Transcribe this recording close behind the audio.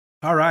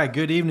All right.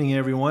 Good evening,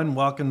 everyone.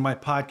 Welcome to my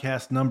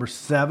podcast number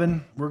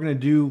 7. We're going to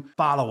do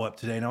follow-up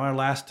today. Now, our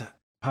last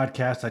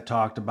podcast, I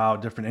talked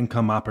about different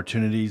income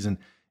opportunities. And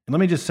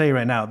let me just say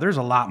right now, there's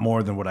a lot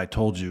more than what I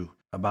told you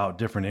about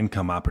different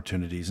income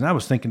opportunities. And I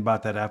was thinking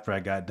about that after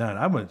I got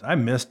done. I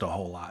missed a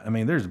whole lot. I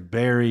mean, there's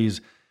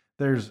berries,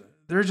 there's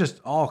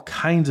just all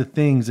kinds of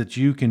things that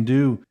you can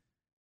do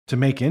to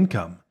make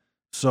income.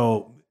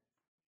 So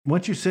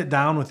once you sit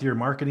down with your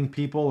marketing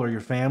people or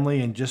your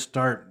family and just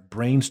start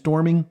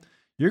brainstorming,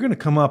 you're going to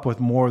come up with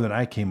more than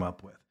I came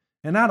up with.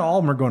 And not all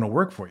of them are going to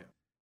work for you.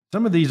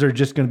 Some of these are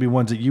just going to be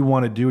ones that you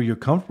want to do or you're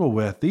comfortable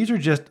with. These are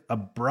just a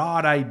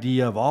broad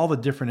idea of all the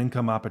different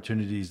income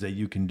opportunities that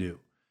you can do.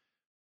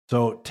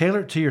 So tailor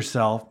it to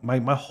yourself. My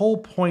whole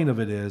point of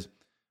it is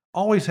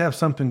always have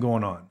something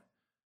going on.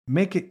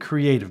 Make it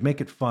creative,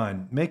 make it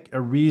fun, make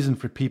a reason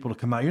for people to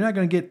come out. You're not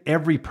going to get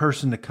every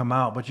person to come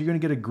out, but you're going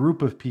to get a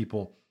group of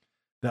people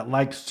that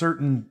like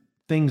certain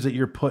things that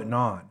you're putting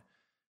on.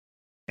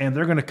 And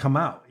they're going to come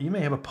out. You may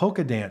have a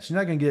polka dance. You're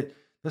not going to get,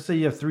 let's say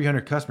you have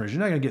 300 customers.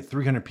 You're not going to get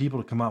 300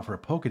 people to come out for a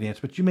polka dance,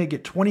 but you may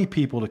get 20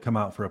 people to come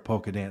out for a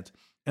polka dance.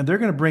 And they're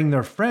going to bring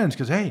their friends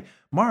because, hey,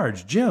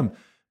 Marge, Jim,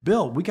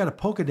 Bill, we got a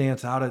polka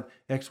dance out at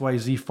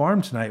XYZ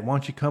Farm tonight. Why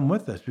don't you come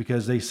with us?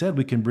 Because they said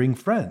we can bring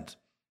friends.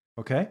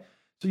 Okay?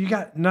 So you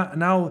got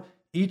now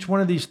each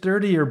one of these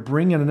 30 are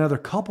bringing another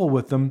couple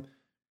with them.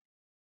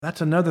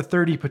 That's another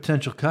 30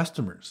 potential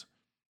customers.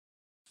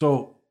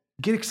 So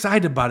get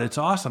excited about it. It's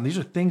awesome. These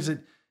are things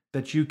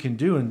that you can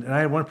do. And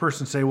I had one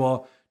person say,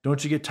 well,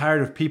 don't you get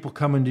tired of people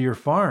coming to your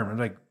farm? I'm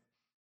like,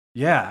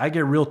 yeah, I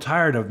get real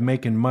tired of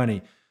making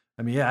money.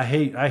 I mean, yeah,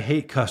 I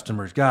hate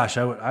customers. Gosh,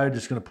 I was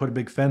just going to put a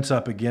big fence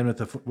up again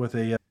with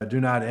a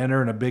do not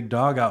enter and a big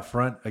dog out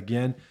front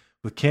again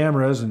with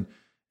cameras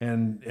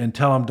and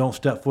tell them don't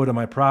step foot on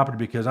my property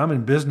because I'm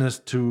in business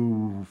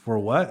for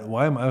what?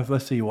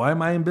 Let's see, why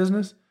am I in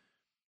business?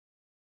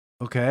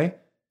 Okay.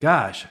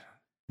 Gosh,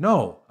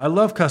 no, I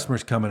love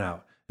customers coming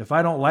out. If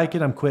I don't like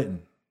it, I'm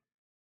quitting.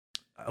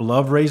 I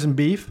love raising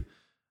beef.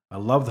 I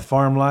love the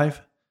farm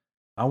life.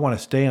 I want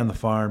to stay on the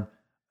farm,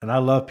 and I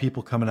love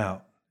people coming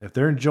out. If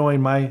they're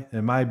enjoying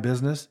my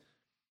business,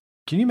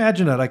 can you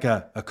imagine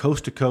a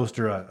coast to coast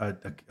or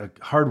a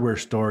hardware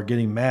store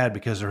getting mad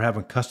because they're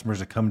having customers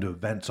that come to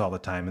events all the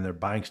time and they're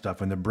buying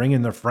stuff and they're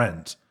bringing their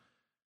friends?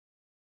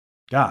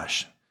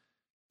 Gosh,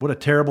 what a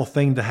terrible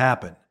thing to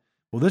happen.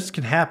 Well, this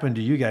can happen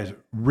to you guys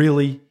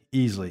really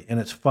easily, and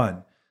it's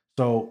fun.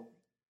 So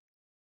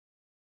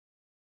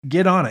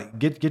get on it.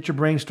 Get your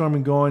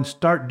brainstorming going.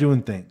 Start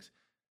doing things.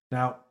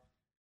 Now,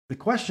 the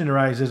question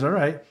arises, all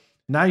right,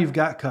 now you've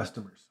got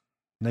customers.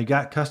 Now you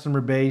got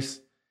customer base.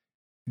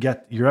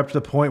 You're up to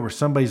the point where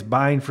somebody's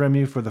buying from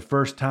you for the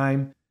first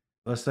time.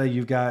 Let's say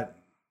you've got,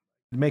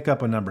 make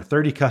up a number,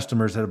 30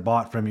 customers that have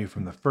bought from you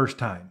from the first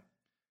time.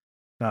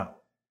 Now,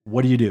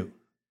 what do?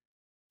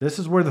 This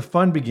is where the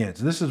fun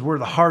begins. This is where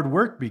the hard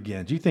work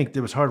begins. You think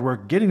it was hard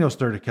work getting those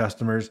 30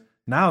 customers.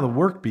 Now the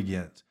work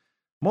begins.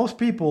 Most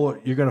people,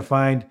 you're going to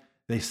find,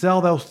 they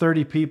sell those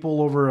 30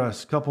 people over a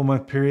couple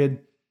month period.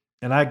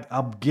 And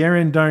I'll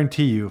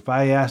guarantee you, if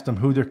I asked them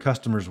who their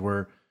customers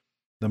were,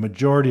 the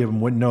majority of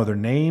them wouldn't know their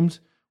names,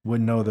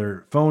 wouldn't know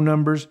their phone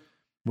numbers,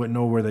 wouldn't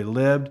know where they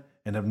lived,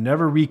 and have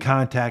never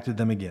recontacted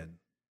them again.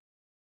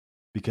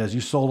 Because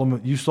you sold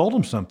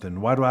them something.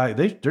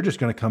 They're just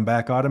going to come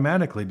back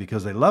automatically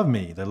because they love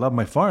me. They love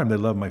my farm. They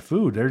love my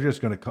food. They're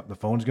just going to, the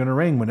phone's going to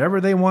ring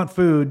whenever they want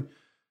food,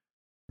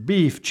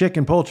 beef,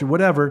 chicken, poultry,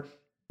 whatever,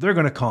 they're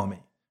going to call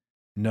me.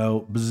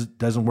 No,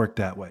 doesn't work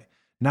that way.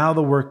 Now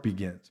the work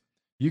begins.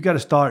 You got to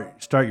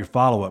start your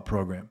follow-up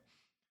program.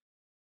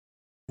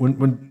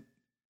 When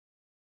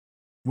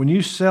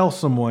you sell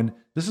someone,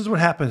 this is what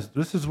happens.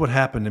 This is what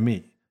happened to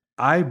me.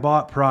 I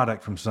bought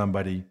product from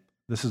somebody.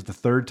 This is the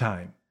third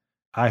time.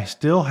 I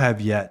still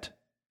have yet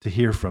to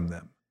hear from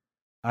them.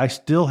 I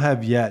still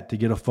have yet to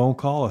get a phone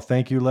call, a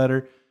thank you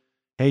letter.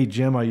 Hey,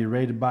 Jim, are you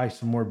ready to buy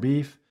some more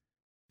beef?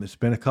 It's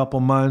been a couple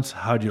months.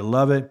 How'd you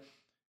love it?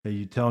 Are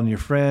you telling your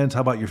friends?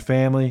 How about your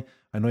family?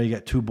 I know you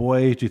got 2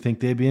 boys. Do you think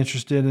they'd be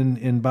interested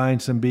in buying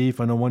some beef?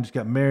 I know one just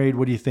got married.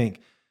 What do you think?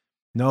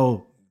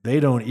 No,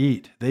 they don't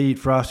eat. They eat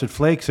Frosted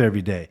Flakes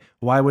every day.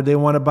 Why would they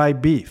want to buy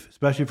beef?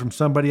 Especially from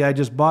somebody I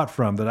just bought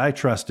from that I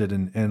trusted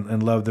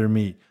and loved their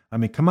meat. I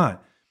mean, come on.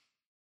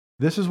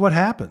 This is what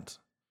happens.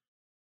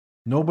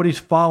 Nobody's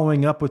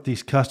following up with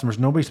these customers.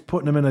 Nobody's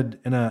putting them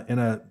in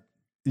a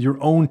your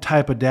own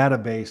type of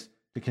database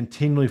to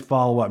continually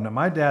follow up. Now,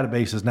 my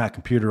database is not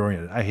computer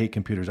oriented. I hate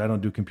computers. I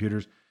don't do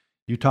computers.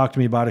 You talk to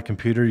me about a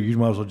computer, you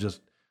might as well just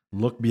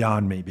look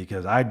beyond me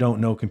because I don't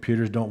know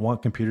computers, don't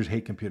want computers,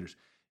 hate computers.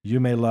 You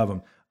may love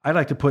them. I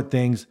like to put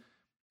things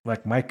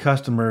like my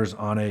customers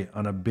on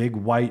a big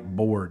white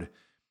board,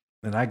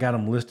 and I got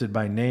them listed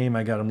by name.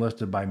 I got them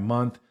listed by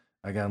month.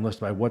 I got them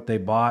listed by what they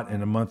bought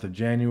in the month of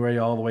January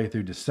all the way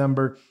through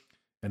December.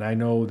 And I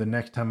know the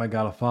next time I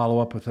got to follow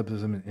up with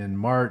them in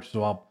March.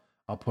 So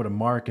I'll put a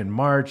mark in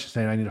March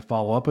saying I need to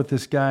follow up with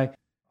this guy.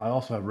 I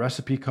also have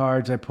recipe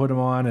cards I put them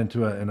on and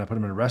I put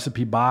them in a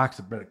recipe box.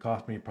 But it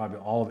cost me probably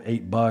all of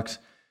 $8.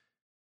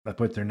 I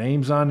put their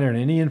names on there and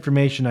any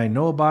information I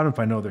know about them. If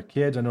I know their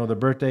kids, I know their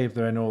birthday, if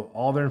I know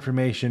all their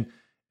information,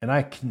 and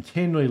I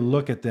continually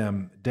look at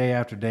them day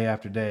after day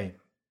after day.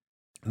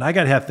 And I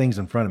got to have things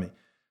in front of me.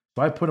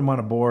 So I put them on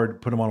a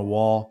board, put them on a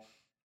wall,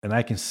 and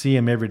I can see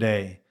them every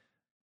day.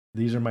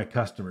 These are my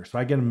customers. So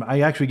I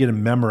actually get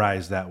them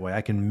memorized that way.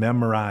 I can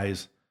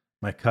memorize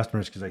my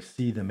customers because I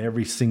see them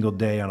every single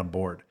day on a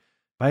board.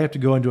 If I have to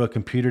go into a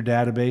computer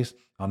database,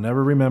 I'll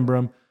never remember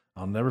them.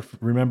 I'll never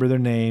remember their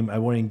name. I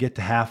won't even get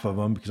to half of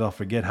them because I'll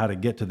forget how to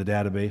get to the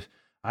database.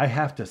 I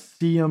have to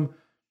see them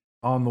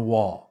on the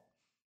wall.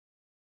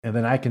 And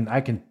then I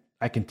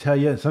can tell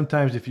you, and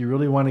sometimes if you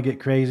really want to get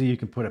crazy, you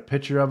can put a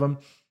picture of them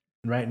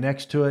right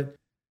next to it.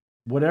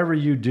 Whatever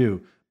you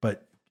do,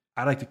 but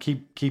I like to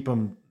keep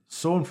them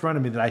so in front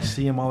of me that I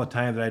see them all the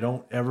time that I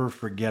don't ever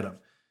forget them.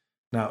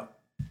 Now,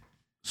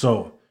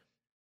 so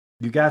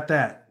you got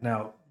that.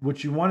 Now,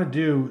 what you want to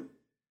do,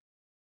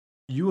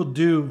 you will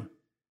do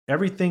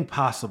everything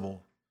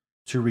possible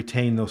to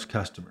retain those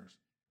customers.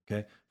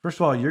 Okay. First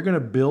of all, you're going to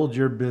build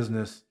your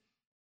business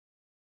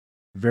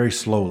very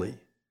slowly.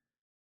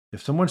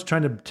 If someone's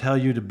trying to tell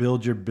you to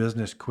build your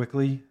business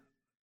quickly,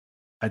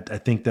 I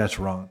think that's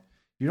wrong.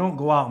 You don't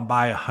go out and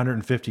buy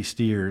 150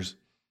 steers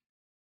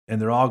and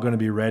they're all going to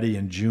be ready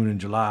in June and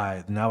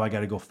July. Now I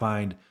got to go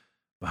find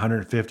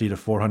 150 to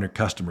 400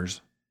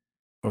 customers,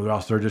 or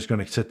else they're just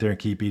going to sit there and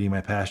keep eating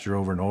my pasture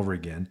over and over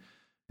again.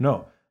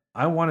 No,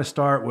 I want to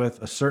start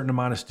with a certain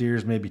amount of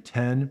steers, maybe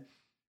 10.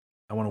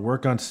 I want to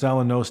work on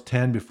selling those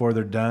 10 before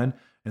they're done.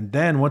 And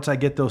then once I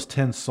get those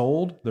 10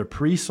 sold, they're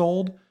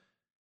pre-sold,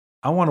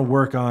 I want to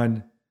work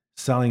on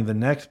selling the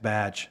next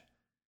batch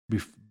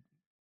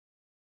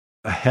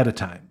ahead of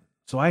time.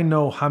 So I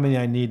know how many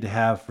I need to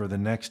have for the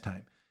next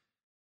time.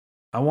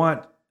 I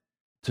want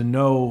to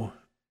know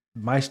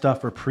my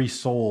stuff are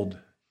pre-sold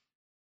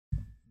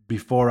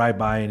before I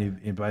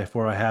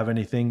before I have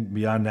anything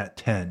beyond that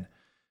 10.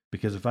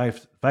 Because if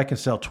I can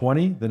sell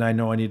 20, then I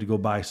know I need to go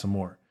buy some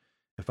more.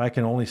 If I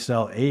can only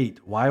sell 8,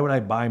 why would I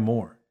buy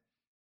more?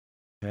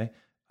 Okay.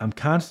 I'm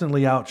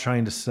constantly out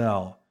trying to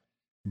sell,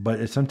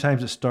 but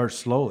sometimes it starts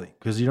slowly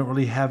because you don't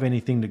really have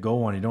anything to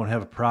go on. You don't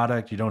have a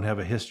product. You don't have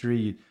a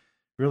history.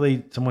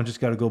 Someone just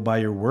got to go by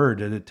your word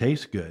that it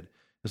tastes good.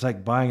 It's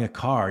like buying a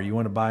car. You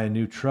want to buy a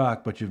new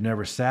truck, but you've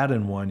never sat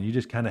in one. You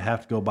just kind of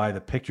have to go by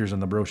the pictures on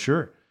the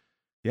brochure.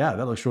 Yeah,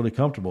 that looks really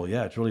comfortable.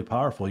 Yeah, it's really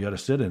powerful. You got to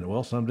sit in it.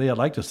 Well, someday I'd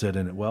like to sit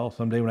in it. Well,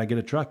 someday when I get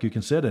a truck, you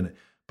can sit in it.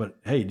 But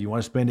hey, do you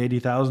want to spend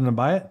 $80,000 and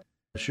buy it?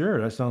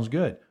 Sure, that sounds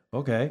good.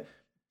 Okay,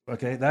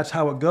 that's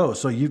how it goes.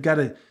 So you've got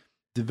to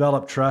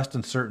develop trust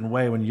in a certain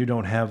way when you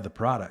don't have the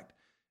product,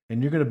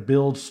 and you're going to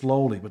build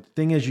slowly. But the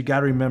thing is, you got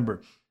to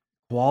remember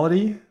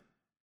quality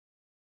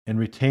and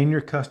retain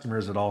your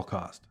customers at all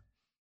costs.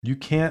 You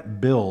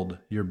can't build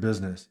your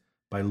business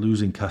by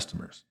losing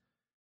customers.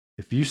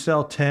 If you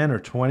sell 10 or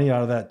 20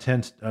 out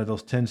of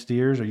those 10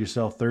 steers, or you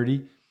sell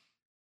 30,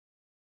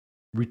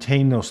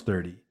 retain those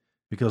 30,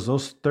 because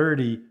those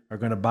 30 are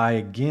going to buy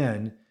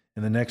again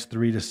in the next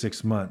 3 to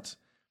 6 months.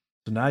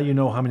 So now you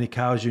know how many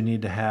cows you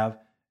need to have,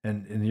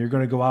 and you're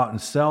going to go out and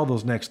sell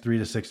those next 3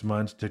 to 6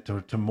 months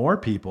to more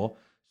people.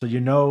 So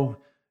you know,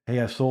 hey,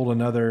 I've sold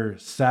another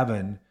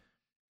 7.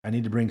 I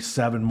need to bring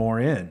 7 more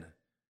in,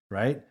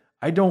 right?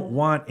 I don't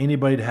want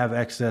anybody to have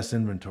excess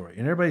inventory.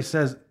 And everybody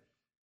says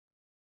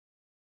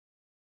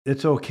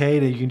it's okay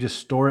that you can just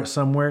store it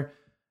somewhere.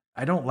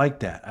 I don't like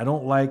that.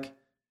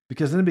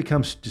 Because then it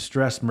becomes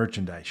distressed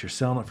merchandise. You're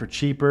selling it for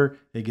cheaper.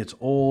 It gets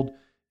old.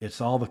 It's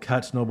all the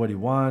cuts nobody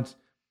wants.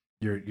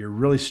 You're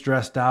really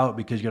stressed out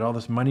because you got all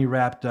this money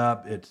wrapped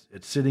up. It's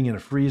sitting in a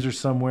freezer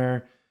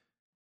somewhere.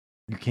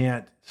 You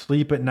can't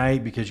sleep at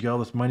night because you got all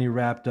this money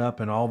wrapped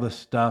up and all this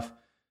stuff.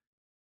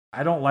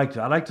 I don't like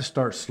that. I like to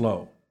start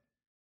slow.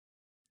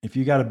 If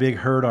you got a big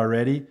herd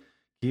already,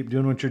 keep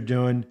doing what you're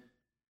doing.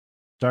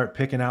 Start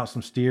picking out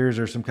some steers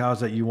or some cows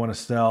that you want to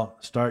sell.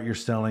 Start your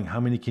selling. How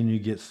many can you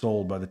get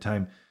sold by the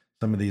time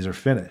some of these are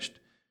finished?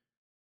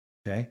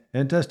 Okay.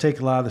 And it does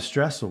take a lot of the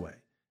stress away.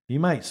 You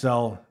might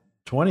sell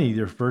 20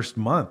 your first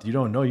month. You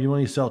don't know. You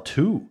only sell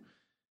 2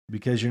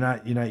 because you're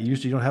not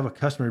used to, you don't have a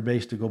customer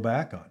base to go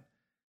back on.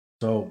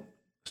 So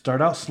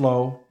start out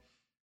slow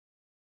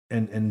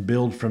and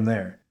build from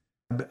there.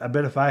 I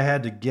bet if I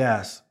had to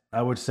guess,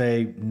 I would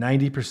say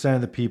 90%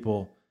 of the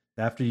people,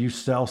 after you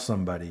sell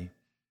somebody,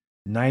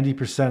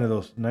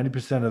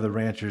 90% of the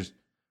ranchers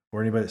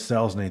or anybody that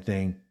sells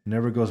anything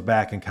never goes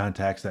back and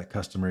contacts that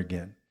customer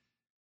again.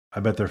 I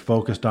bet they're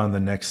focused on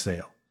the next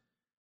sale.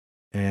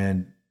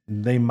 And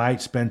they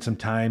might spend some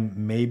time,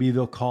 maybe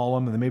they'll call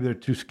them, and maybe they're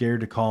too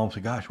scared to call them.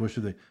 So gosh,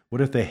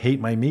 what if they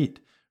hate my meat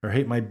or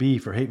hate my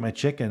beef or hate my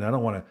chicken? I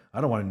don't want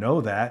to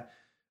know that.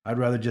 I'd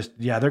rather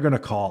they're going to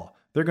call.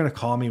 They're going to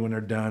call me when they're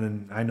done,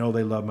 and I know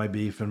they love my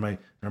beef and my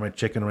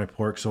chicken and my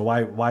pork, so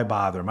why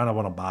bother them? I don't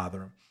want to bother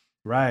them.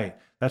 Right.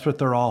 That's what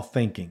they're all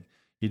thinking.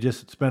 You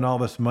just spent all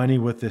this money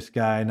with this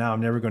guy. Now I'm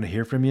never going to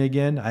hear from you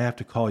again. I have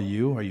to call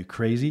you. Are you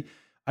crazy?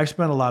 I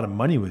spent a lot of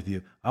money with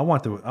you. I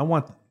want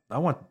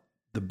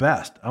the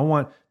best. I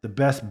want the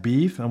best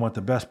beef. I want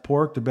the best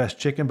pork, the best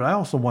chicken, but I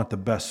also want the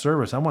best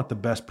service. I want the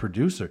best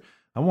producer.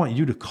 I want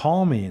you to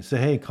call me and say,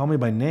 hey, call me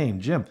by name.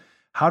 Jim,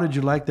 how did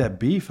you like that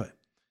beef?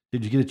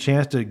 Did you get a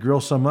chance to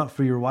grill some up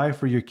for your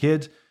wife or your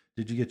kids?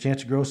 Did you get a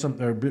chance to grill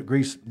some or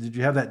grease? Did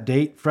you have that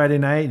date Friday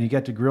night and you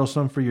got to grill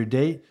some for your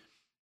date?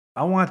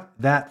 I want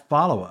that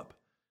follow-up.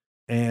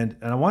 And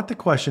I want the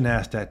question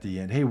asked at the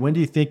end. Hey, when do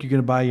you think you're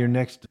going to buy your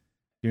next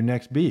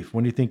beef?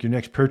 When do you think your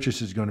next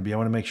purchase is going to be? I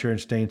want to make sure and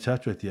stay in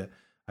touch with you.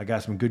 I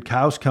got some good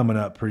cows coming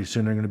up pretty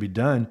soon. They're going to be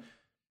done.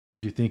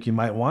 Do you think you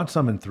might want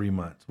some in 3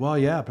 months? Well,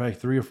 yeah, probably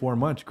 3 or 4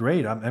 months.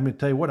 Great. I'm going to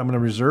tell you what, I'm going to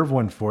reserve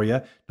one for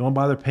you. Don't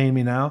bother paying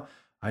me now.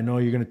 I know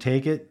you're going to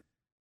take it.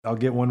 I'll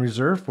get one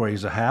reserved for you.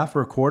 Is a half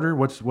or a quarter?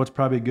 What's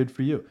probably good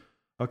for you?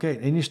 Okay.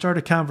 And you start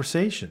a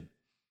conversation.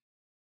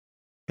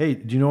 Hey,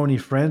 do you know any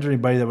friends or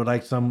anybody that would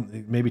like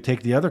some, maybe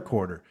take the other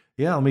quarter?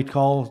 Yeah, let me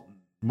call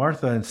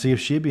Martha and see if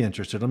she'd be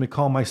interested. Let me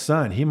call my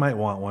son. He might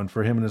want one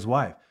for him and his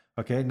wife.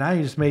 Okay. Now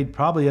you just made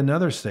probably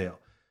another sale,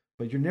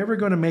 but you're never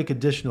going to make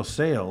additional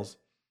sales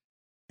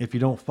if you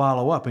don't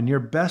follow up. And your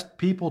best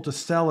people to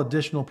sell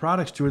additional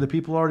products to are the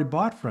people who already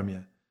bought from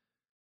you.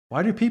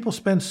 Why do people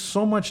spend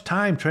so much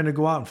time trying to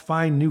go out and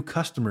find new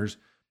customers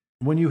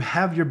when you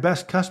have your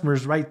best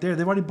customers right there?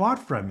 They've already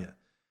bought from you,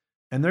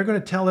 and they're going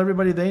to tell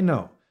everybody they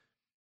know.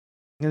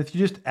 And if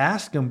you just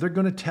ask them, they're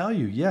going to tell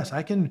you, yes,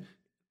 I can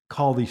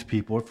call these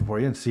people for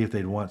you and see if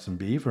they'd want some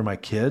beef, or my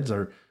kids,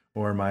 or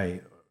my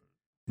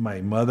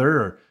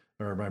mother,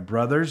 or my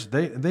brothers.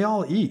 They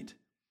all eat.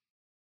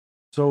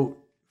 So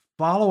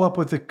follow up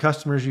with the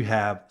customers you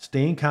have.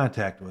 Stay in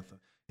contact with them.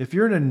 If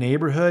you're in a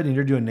neighborhood and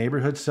you're doing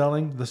neighborhood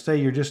selling, let's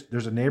say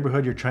there's a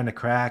neighborhood you're trying to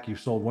crack.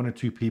 You've sold 1 or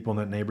 2 people in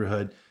that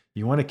neighborhood.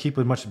 You want to keep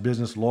as much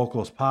business local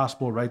as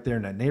possible right there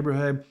in that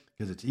neighborhood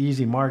because it's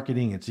easy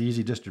marketing, it's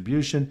easy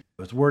distribution,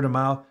 it's word of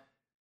mouth.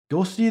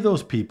 Go see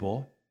those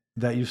people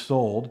that you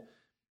sold.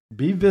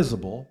 Be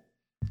visible.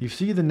 You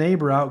see the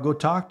neighbor out, go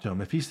talk to him.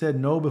 If he said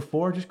no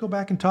before, just go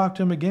back and talk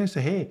to him again and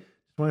say, hey,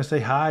 just want to say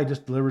hi.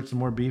 Just delivered some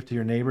more beef to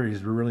your neighbor.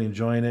 He's really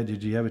enjoying it.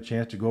 Did you have a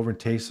chance to go over and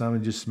taste some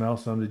and just smell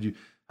some?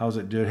 How's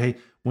it do? Hey,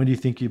 when do you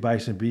think you buy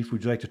some beef?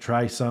 Would you like to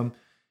try some?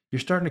 You're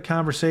starting a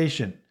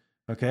conversation,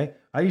 okay?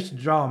 I used to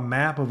draw a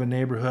map of a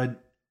neighborhood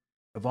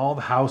of all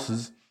the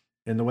houses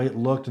and the way it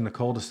looked in the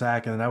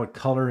cul-de-sac, and then I would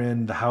color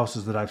in the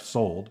houses that I've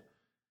sold.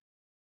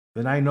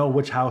 Then I know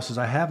which houses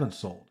I haven't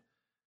sold.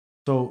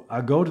 So I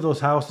go to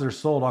those houses that are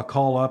sold. I'll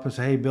call up and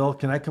say, hey, Bill,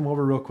 can I come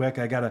over real quick?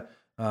 I got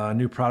a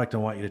new product I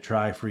want you to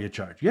try free of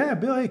charge. Yeah,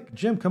 Bill, hey,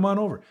 Jim, come on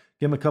over.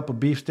 Give him a couple of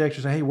beef sticks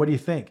or say, hey, what do you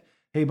think?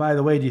 Hey, by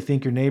the way, do you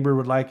think your neighbor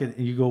would like it?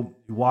 And you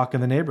walk in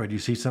the neighborhood. You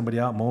see somebody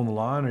out mowing the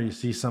lawn, or you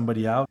see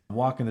somebody out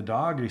walking the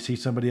dog, or you see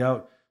somebody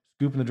out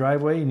scooping the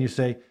driveway, and you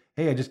say,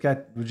 hey,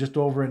 we're just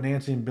over at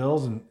Nancy and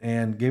Bill's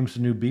and gave them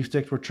some new beef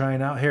sticks we're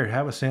trying out. Here,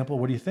 have a sample.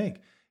 What do you think?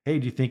 Hey,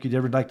 do you think you'd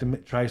ever like to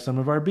try some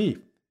of our beef?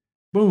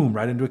 Boom,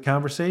 right into a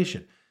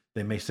conversation.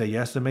 They may say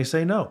yes, they may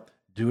say no.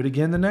 Do it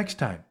again the next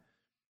time.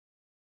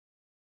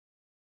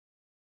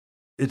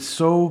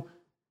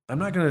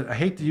 I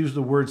hate to use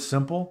the word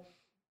simple,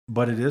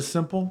 but it is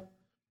simple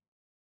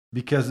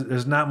because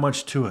there's not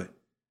much to it.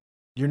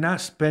 You're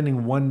not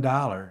spending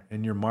 $1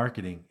 in your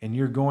marketing, and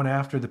you're going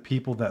after the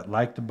people that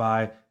like to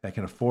buy, that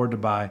can afford to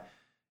buy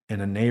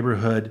in a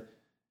neighborhood.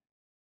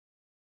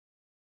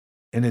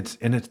 And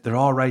they're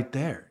all right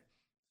there.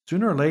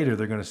 Sooner or later,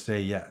 they're going to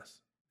say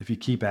yes if you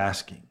keep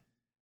asking.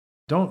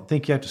 Don't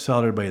think you have to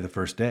sell to everybody the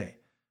first day,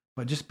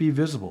 but just be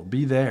visible,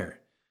 be there,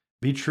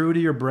 be true to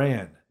your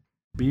brand,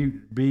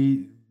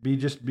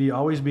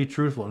 always be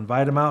truthful.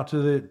 Invite them out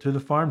to the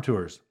farm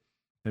tours,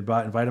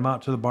 invite them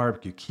out to the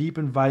barbecue. Keep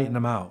inviting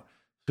them out.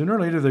 Sooner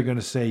or later, they're going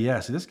to say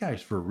yes. This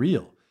guy's for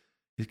real.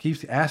 He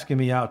keeps asking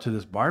me out to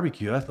this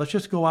barbecue. Let's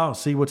just go out and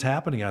see what's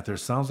happening out there.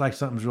 Sounds like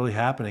something's really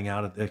happening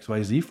out at the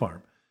XYZ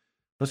farm.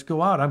 Let's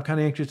go out. I'm kind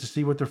of anxious to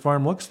see what their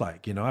farm looks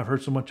like. I've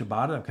heard so much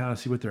about it. I'm kind of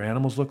see what their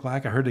animals look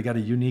like. I heard they got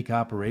a unique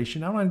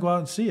operation. I want to go out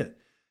and see it.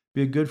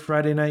 Be a good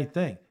Friday night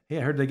thing. Hey,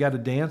 I heard they got a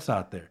dance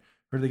out there.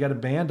 Heard they got a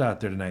band out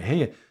there tonight.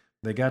 Hey,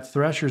 they got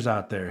threshers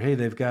out there. Hey,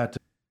 they've got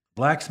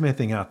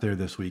blacksmithing out there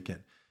this weekend.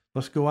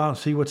 Let's go out and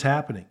see what's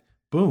happening.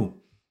 Boom.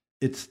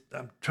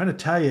 I'm trying to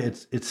tell you,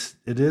 it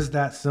is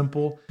that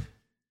simple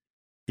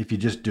if you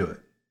just do it.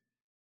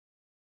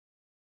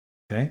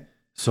 Okay?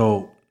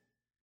 So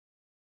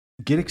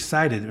get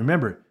excited.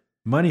 Remember,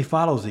 money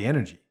follows the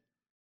energy.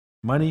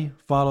 Money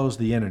follows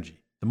the energy.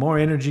 The more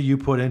energy you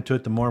put into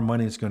it, the more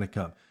money is going to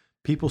come.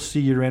 People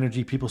see your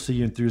energy. People see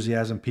your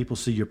enthusiasm. People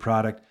see your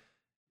product.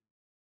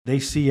 They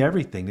see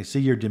everything. They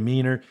see your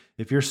demeanor.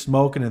 If you're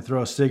smoking and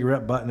throw a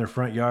cigarette butt in their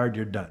front yard,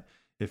 you're done.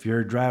 If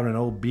you're driving an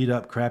old beat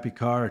up crappy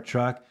car or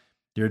truck,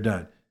 you're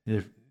done.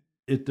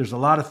 There's a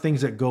lot of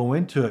things that go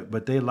into it,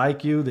 but they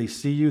like you, they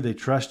see you, they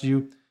trust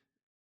you.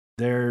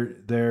 They're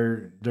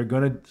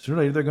gonna sooner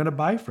or later they're gonna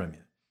buy from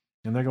you,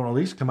 and they're gonna at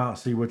least come out and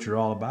see what you're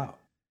all about.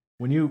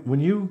 When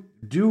you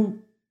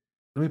do,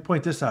 let me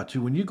point this out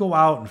too. When you go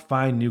out and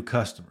find new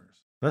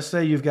customers, let's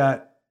say you've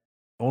got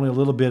only a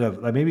little bit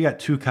of, like maybe you got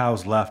 2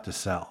 cows left to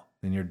sell,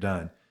 and you're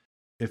done.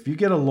 If you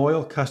get a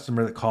loyal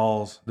customer that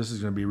calls, this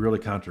is going to be really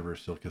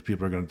controversial because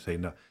people are going to say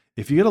no.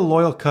 If you get a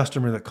loyal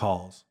customer that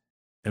calls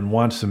and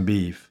wants some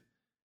beef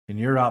and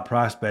you're out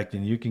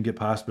prospecting, you can get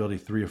possibility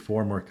 3 or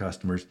 4 more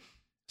customers,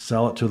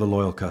 sell it to the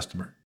loyal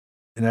customer.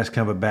 And that's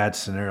kind of a bad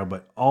scenario,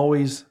 but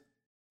always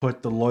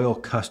put the loyal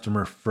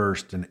customer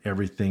first in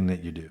everything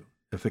that you do.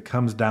 If it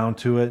comes down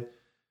to it,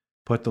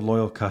 put the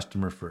loyal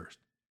customer first.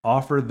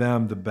 Offer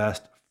them the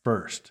best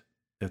first.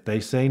 If they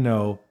say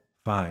no,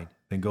 fine,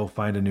 then go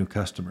find a new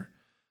customer.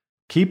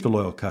 Keep the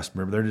loyal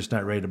customer, but they're just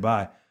not ready to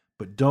buy.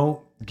 But don't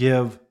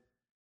give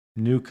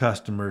new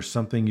customers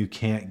something you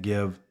can't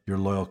give your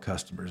loyal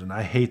customers. And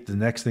I hate the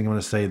next thing I'm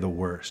going to say, the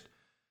worst.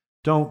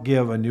 Don't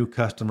give a new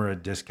customer a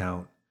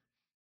discount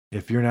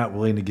if you're not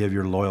willing to give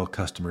your loyal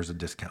customers a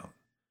discount.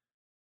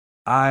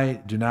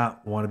 I do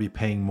not want to be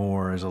paying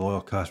more as a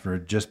loyal customer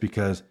just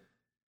because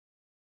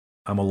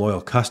I'm a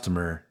loyal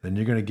customer. Then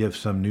you're going to give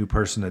some new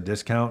person a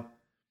discount.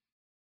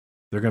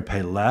 They're going to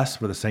pay less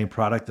for the same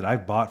product that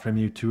I've bought from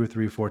you 2 or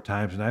 3 or 4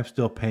 times, and I'm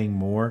still paying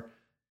more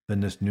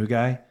than this new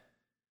guy.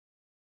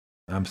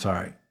 I'm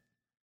sorry.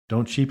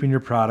 Don't cheapen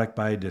your product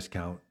by a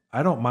discount.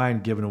 I don't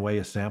mind giving away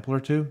a sample or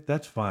 2.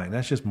 That's fine.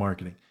 That's just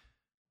marketing.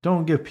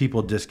 Don't give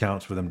people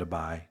discounts for them to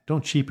buy.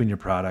 Don't cheapen your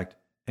product.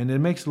 And it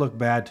makes it look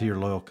bad to your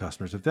loyal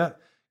customers. If that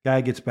guy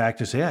gets back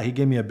to say, yeah, he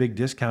gave me a big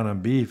discount on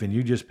beef and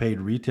you just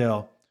paid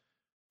retail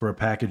for a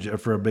package,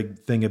 for a big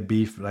thing of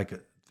beef like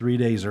 3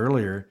 days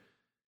earlier,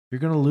 you're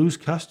going to lose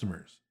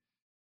customers.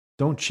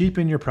 Don't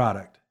cheapen your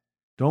product.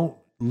 Don't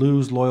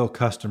lose loyal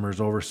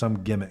customers over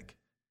some gimmick.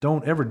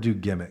 Don't ever do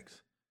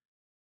gimmicks.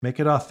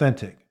 Make it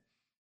authentic.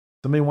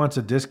 Somebody wants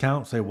a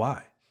discount, say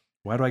why?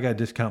 Why do I got to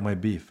discount my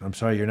beef? I'm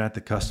sorry, you're not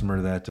the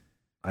customer that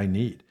I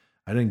need.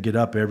 I didn't get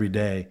up every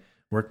day,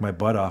 work my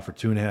butt off for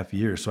 2.5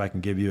 years so I can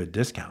give you a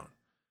discount.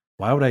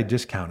 Why would I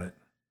discount it?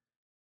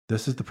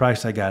 This is the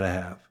price I got to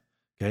have.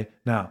 Okay.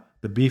 Now,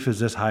 the beef is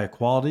this high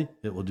quality.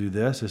 It will do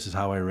this. This is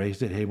how I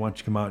raised it. Hey, why don't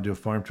you come out and do a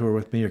farm tour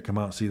with me or come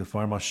out and see the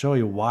farm? I'll show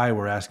you why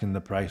we're asking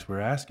the price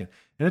we're asking.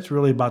 And it's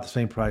really about the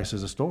same price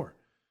as a store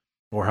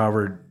or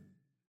however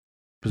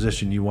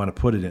position you want to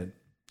put it in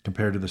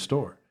compared to the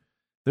store.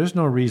 There's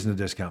no reason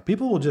to discount.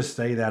 People will just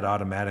say that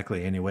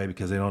automatically anyway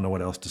because they don't know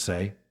what else to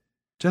say.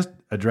 Just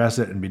address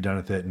it and be done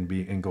with it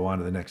and go on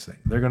to the next thing.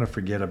 They're going to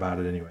forget about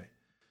it anyway.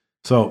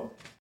 So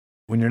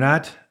when you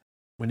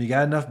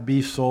got enough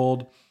beef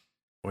sold,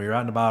 or you're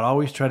out and about,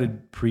 always try to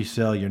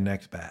pre-sell your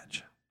next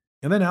batch.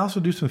 And then also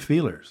do some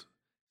feelers.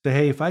 Say,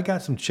 hey, if I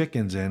got some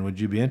chickens in, would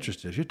you be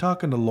interested? If you're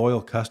talking to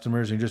loyal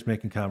customers and you're just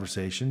making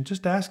conversation,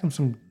 just ask them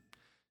some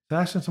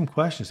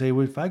questions. Say,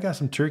 well, if I got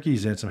some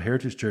turkeys in, some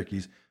heritage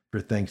turkeys for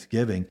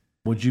Thanksgiving,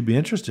 would you be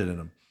interested in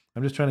them?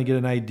 I'm just trying to get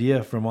an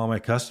idea from all my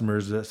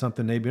customers that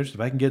something they'd be interested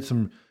in. If I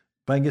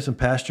can get some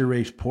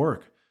pasture-raised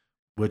pork,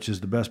 which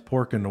is the best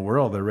pork in the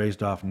world. They're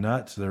raised off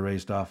nuts. They're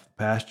raised off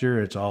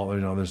pasture. It's all,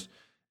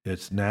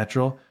 it's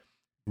natural.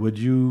 Would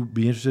you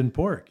be interested in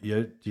pork?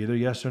 Either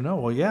yes or no.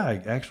 Well, yeah,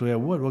 I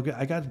would.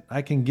 Well,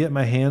 I can get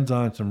my hands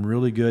on some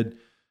really good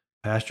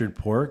pastured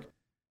pork.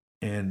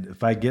 And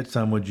if I get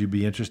some, would you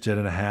be interested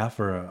in a half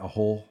or a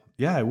whole?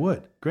 Yeah, I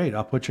would. Great.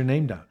 I'll put your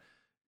name down.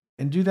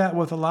 And do that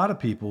with a lot of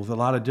people, with a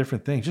lot of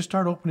different things. Just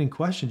start opening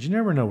questions. You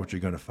never know what you're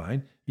going to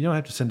find. You don't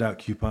have to send out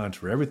coupons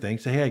for everything.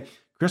 Say, hey,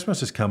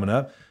 Christmas is coming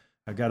up.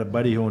 I've got a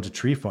buddy who owns a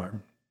tree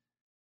farm.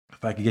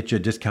 If I could get you a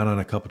discount on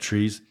a couple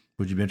trees,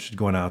 would you be interested in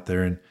going out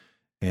there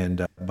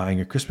and buying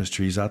your Christmas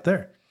trees out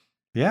there?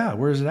 Yeah,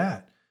 where's it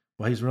at?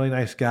 Well, he's a really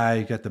nice guy.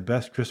 He got the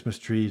best Christmas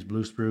trees,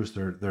 blue spruce.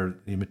 They're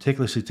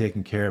meticulously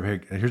taken care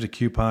of. Here's a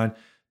coupon.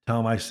 Tell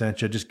him I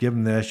sent you. Just give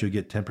him this. You'll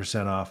get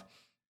 10% off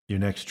your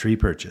next tree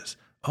purchase.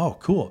 Oh,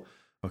 cool.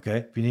 Okay.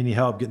 If you need any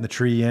help getting the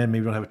tree in, maybe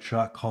you don't have a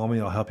truck, call me.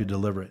 I'll help you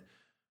deliver it.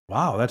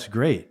 Wow, that's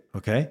great.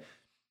 Okay.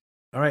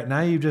 All right.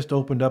 Now you've just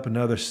opened up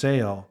another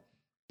sale.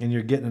 And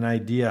you're getting an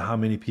idea how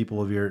many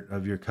people of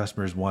your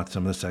customers want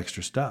some of this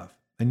extra stuff.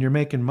 And you're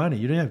making money.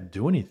 You don't have to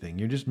do anything.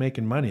 You're just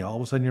making money. All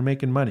of a sudden you're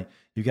making money.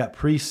 You got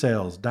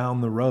pre-sales down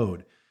the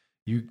road.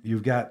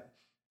 You've got,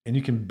 and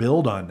you can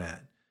build on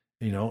that.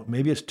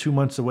 Maybe it's 2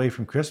 months away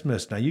from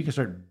Christmas. Now you can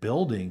start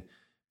building.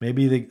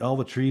 Maybe all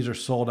the trees are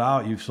sold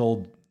out. You've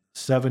sold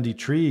 70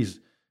 trees.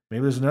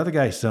 Maybe there's another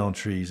guy selling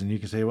trees and you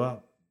can say,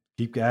 well,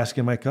 keep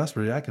asking my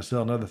customers. I can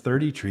sell another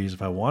 30 trees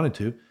if I wanted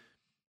to.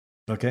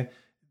 Okay.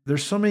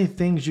 There's so many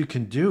things you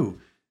can do,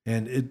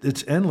 and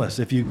it's endless.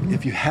 If you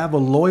have a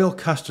loyal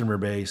customer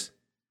base,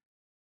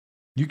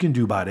 you can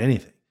do about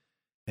anything,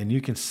 and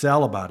you can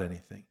sell about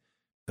anything,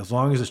 as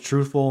long as it's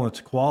truthful and it's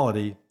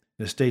quality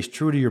and it stays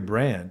true to your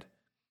brand.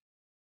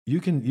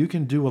 You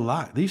can do a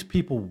lot. These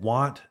people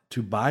want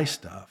to buy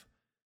stuff.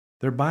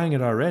 They're buying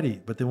it already,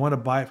 but they want to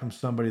buy it from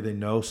somebody they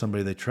know,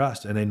 somebody they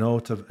trust, and they know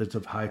it's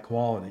of high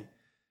quality.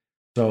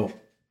 So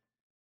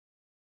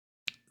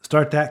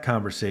start that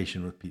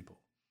conversation with people.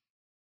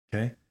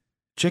 Okay.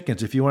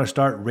 Chickens. If you want to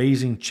start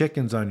raising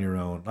chickens on your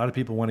own, a lot of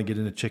people want to get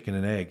into chicken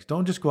and eggs.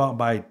 Don't just go out and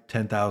buy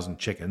 10,000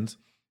 chickens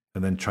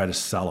and then try to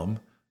sell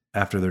them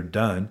after they're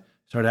done.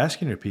 Start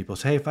asking your people,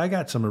 say, hey, if I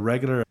got some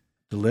regular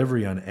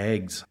delivery on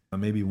eggs.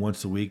 Maybe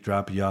once a week,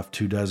 drop you off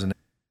 2 dozen.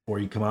 Or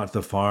you come out to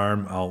the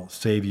farm, I'll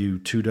save you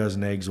 2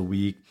 dozen eggs a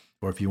week.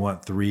 Or if you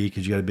want 3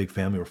 because you got a big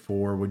family, or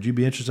 4, would you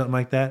be interested in something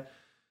like that?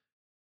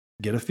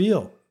 Get a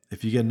feel.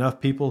 If you get enough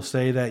people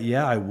say that,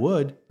 yeah, I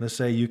would. Let's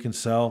say you can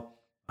sell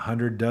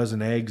 100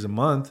 dozen eggs a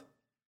month.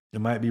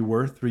 It might be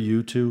worth for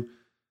you to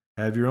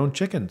have your own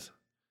chickens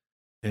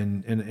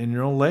in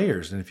your own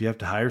layers. And if you have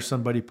to hire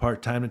somebody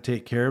part-time to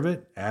take care of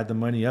it, add the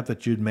money up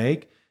that you'd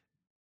make,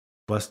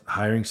 plus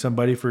hiring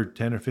somebody for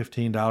 $10 or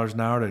 $15 an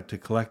hour to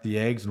collect the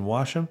eggs and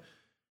wash them.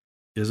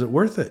 Is it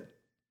worth it?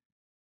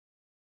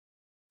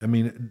 I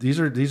mean, these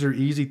are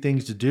easy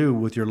things to do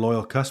with your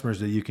loyal customers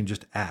that you can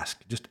just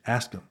ask. Just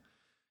ask them.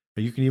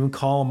 Or you can even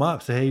call them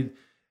up. Say,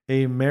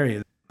 hey,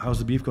 Mary, how's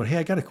the beef going? Hey,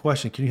 I got a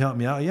question. Can you help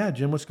me out? Yeah,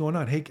 Jim, what's going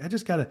on? Hey,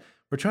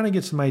 we're trying to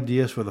get some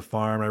ideas for the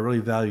farm. I really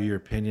value your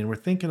opinion. We're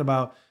thinking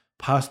about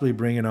possibly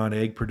bringing on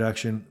egg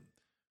production.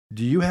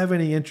 Do you have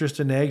any interest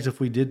in eggs? If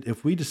we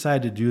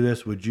decide to do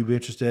this, would you be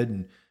interested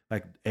in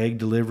like egg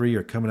delivery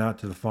or coming out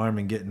to the farm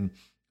and getting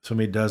so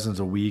many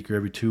dozens a week or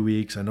every 2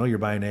 weeks? I know you're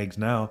buying eggs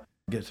now.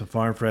 Get some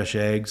farm fresh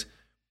eggs.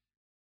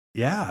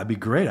 Yeah, it'd be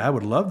great. I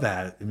would love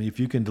that. I mean, if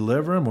you can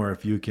deliver them, or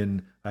if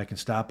I can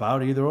stop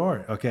out, either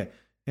or. Okay.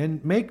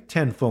 And make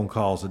 10 phone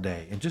calls a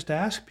day and just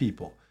ask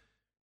people.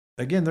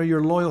 Again, they're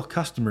your loyal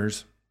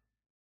customers.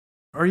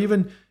 Or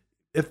even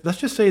if, let's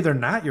just say they're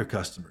not your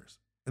customers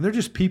and they're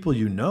just people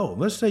you know.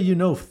 Let's say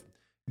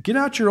get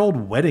out your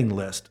old wedding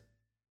list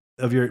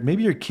of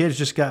maybe your kids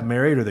just got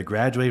married or they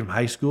graduated from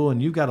high school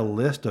and you got a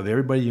list of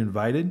everybody you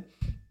invited.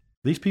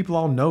 These people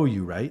all know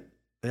you, right?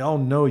 They all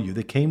know you.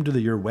 They came to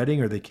your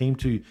wedding or they came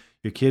to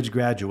your kid's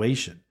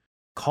graduation.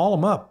 Call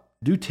them up.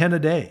 Do 10 a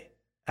day.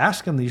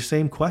 Ask them these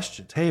same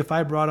questions. Hey, if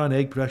I brought on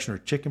egg production or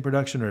chicken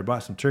production, or I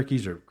brought some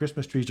turkeys or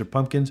Christmas trees or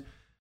pumpkins,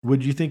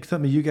 would you think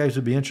something you guys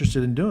would be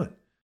interested in doing?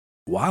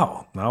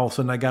 Wow. Now all of a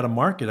sudden I got a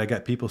market. I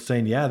got people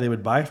saying, yeah, they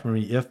would buy from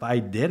me if I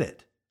did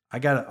it. I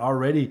got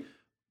already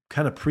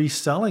kind of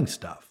pre-selling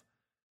stuff.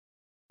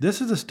 This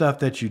is the stuff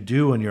that you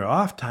do in your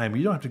off time.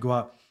 You don't have to go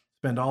out,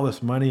 spend all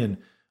this money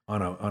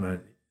on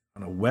a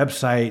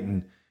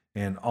website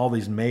and all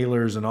these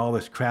mailers and all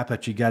this crap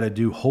that you got to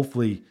do.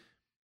 Hopefully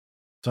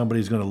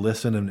somebody's going to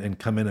listen and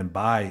come in and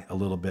buy a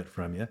little bit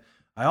from you.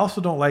 I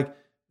also don't like,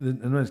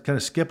 and I'm kind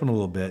of skipping a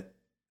little bit.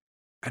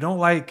 I don't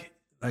like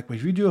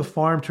if you do a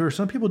farm tour,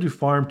 some people do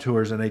farm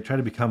tours and they try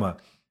to become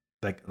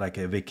like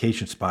a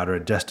vacation spot or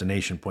a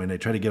destination point. They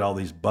try to get all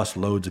these bus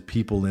loads of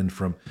people in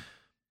from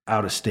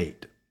out of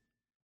state.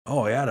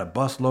 Oh, I had a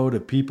bus load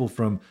of people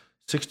from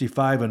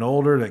 65 and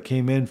older that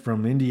came in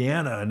from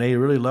Indiana and they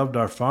really loved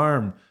our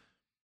farm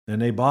and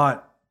they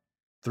bought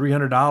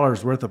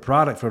 $300 worth of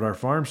product from our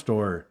farm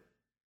store.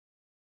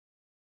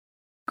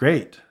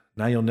 Great.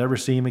 Now you'll never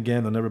see them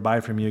again. They'll never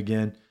buy from you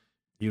again.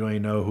 You don't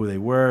even know who they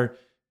were.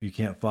 You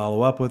can't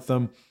follow up with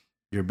them.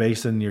 You're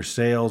basing your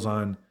sales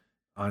on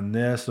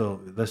this.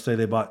 So let's say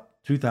they bought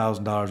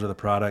 $2,000 of the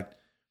product.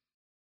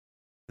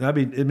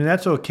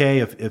 That's okay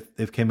if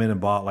they've come in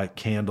and bought like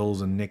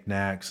candles and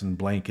knickknacks and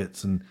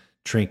blankets and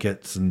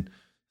trinkets and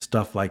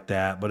stuff like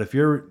that. But if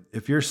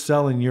you're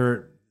selling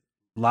your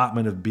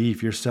allotment of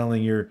beef, you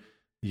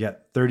got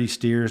 30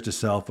 steers to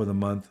sell for the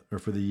month or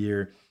for the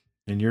year,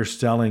 and you're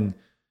selling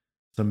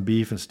some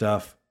beef and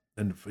stuff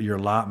and for your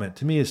allotment,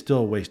 to me, it's still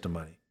a waste of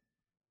money.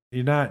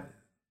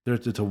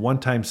 It's a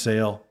one-time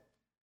sale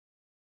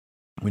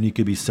when you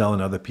could be selling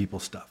other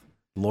people's stuff.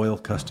 Loyal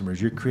customers.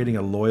 You're creating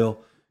a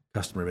loyal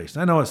customer base.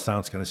 I know it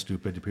sounds kind of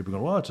stupid to people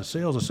going, well, it's a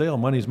sale,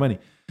 money's money.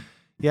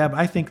 Yeah, but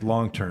I think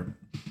long-term.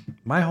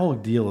 My whole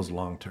deal is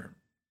long-term.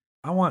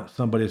 I want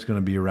somebody that's going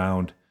to be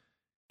around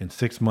in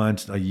 6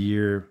 months, a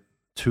year,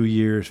 2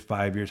 years,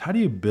 5 years. How do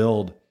you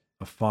build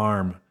a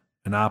farm,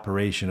 an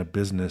operation, a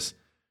business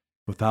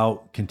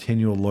without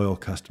continual loyal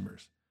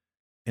customers?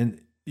 And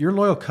your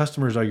loyal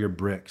customers are your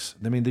bricks.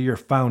 I mean, they're your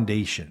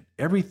foundation.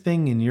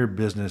 Everything in your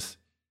business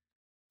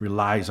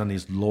relies on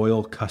these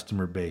loyal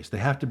customer base. They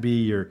have to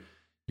be your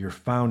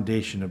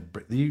foundation.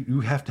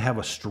 You have to have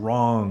a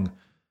strong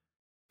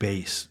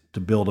base to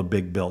build a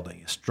big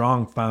building, a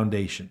strong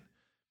foundation.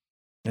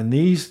 And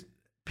these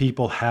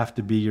people have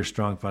to be your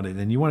strong foundation.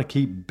 And you want to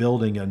keep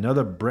building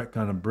another brick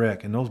on a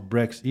brick. And those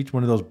bricks, each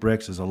one of those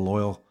bricks is a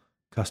loyal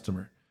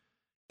customer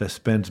that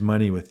spends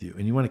money with you.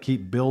 And you want to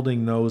keep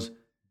building those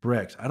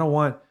bricks. I don't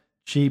want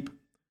cheap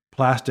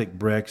plastic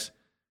bricks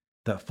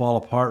that fall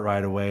apart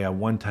right away, a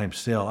one-time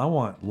sale. I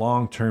want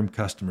long-term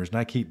customers. And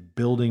I keep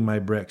building my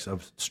bricks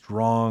of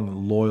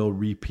strong, loyal,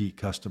 repeat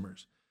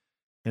customers.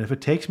 And if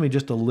it takes me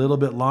just a little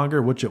bit longer,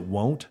 which it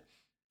won't,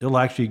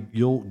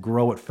 you'll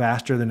grow it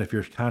faster than if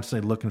you're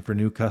constantly looking for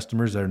new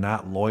customers that are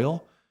not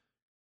loyal.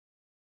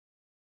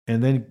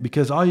 And then,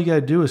 because all you got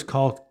to do is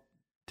call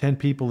 10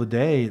 people a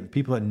day,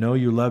 people that know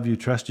you, love you,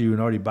 trust you,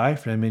 and already buy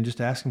from them, and just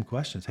ask them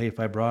questions. Hey,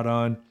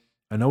 I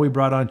know we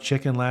brought on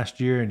chicken last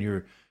year and you're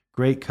a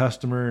great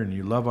customer and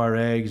you love our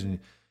eggs and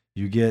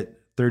you get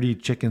 30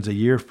 chickens a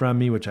year from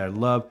me, which I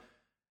love.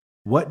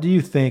 What do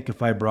you think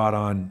if I brought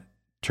on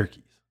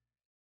turkeys?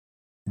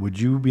 Would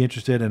you be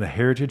interested in a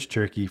heritage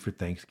turkey for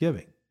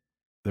Thanksgiving?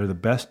 They're the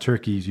best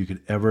turkeys you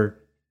could ever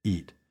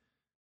eat.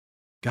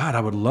 God, I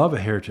would love a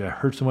heritage. I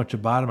heard so much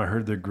about them. I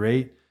heard they're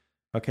great.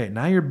 Okay,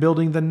 now you're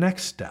building the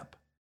next step.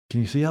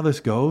 Can you see how this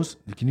goes?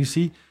 Can you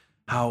see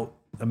how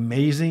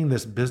amazing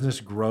this business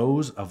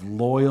grows of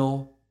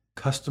loyal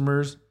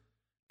customers?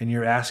 And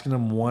you're asking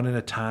them one at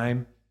a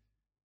time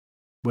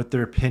what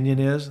their opinion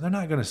is. They're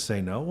not going to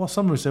say no. Well,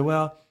 some would say,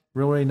 well,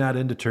 we're really not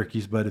into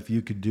turkeys, but if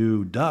you could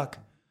do duck,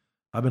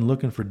 I've been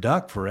looking for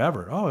duck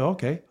forever. Oh,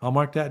 okay. I'll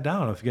mark that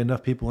down. If you get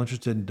enough people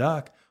interested in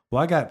duck,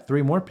 well, I got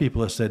 3 more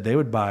people that said they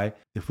would buy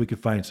if we could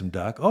find some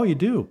duck. Oh, you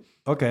do?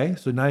 Okay.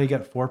 So now you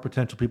got 4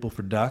 potential people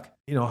for duck.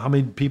 You know, how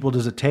many people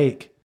does it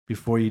take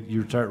before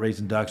you start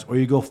raising ducks? Or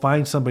you go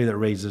find somebody that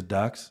raises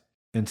ducks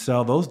and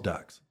sell those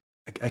ducks.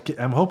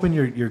 I'm hoping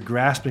you're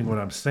grasping what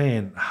I'm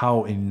saying,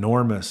 how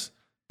enormous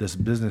this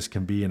business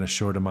can be in a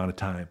short amount of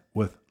time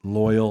with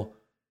loyal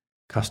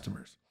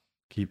customers.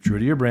 Keep true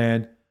to your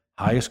brand,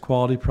 highest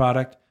quality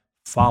product,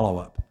 follow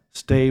up.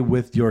 Stay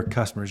with your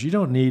customers. You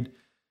don't need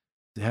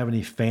to have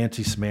any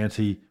fancy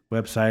smancy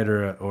website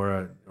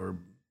or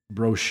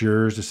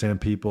brochures to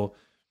send people.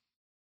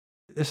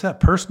 It's that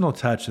personal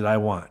touch that I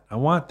want. I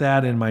want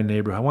that in my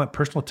neighborhood. I want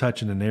personal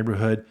touch in the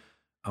neighborhood.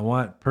 I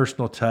want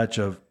personal touch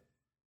of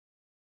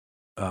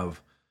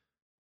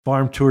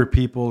farm tour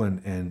people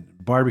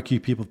and barbecue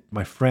people,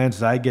 my friends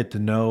that I get to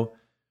know.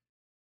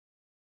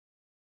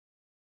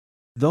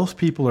 Those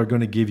people are going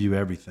to give you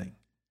everything.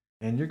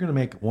 And you're going to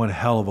make one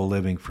hell of a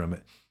living from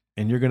it.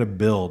 And you're going to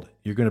build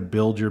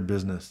your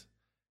business.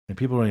 And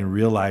people don't even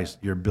realize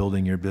you're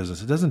building your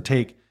business. It doesn't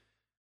take,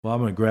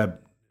 well,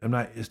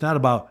 it's not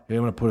about, hey,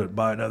 I'm going to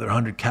buy another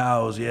 100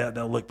 cows. Yeah,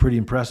 that'll look pretty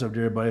impressive to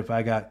everybody. If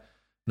I got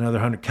another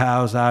 100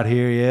 cows out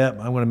here, yeah,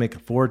 I'm going to make a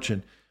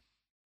fortune.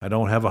 I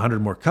don't have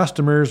 100 more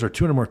customers or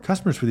 200 more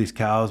customers for these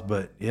cows,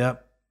 but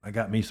yep, I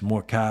got me some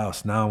more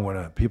cows.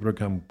 Now people are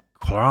come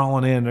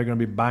crawling in. They're going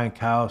to be buying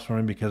cows from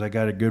me because I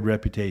got a good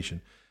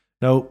reputation.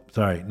 Nope,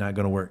 sorry, not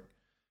going to work.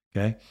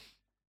 Okay.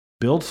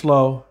 Build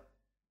slow,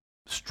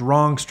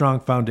 strong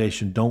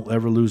foundation. Don't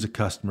ever lose a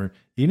customer.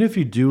 Even if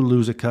you do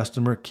lose a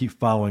customer, keep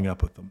following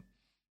up with them.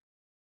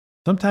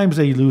 Sometimes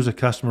they lose a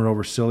customer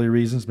over silly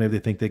reasons. Maybe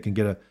they think they can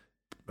get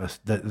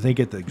they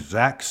get the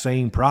exact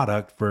same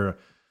product for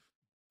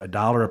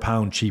 $1 a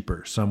pound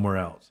cheaper somewhere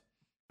else.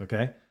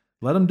 Okay.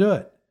 Let them do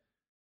it.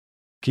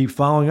 Keep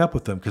following up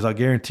with them because I'll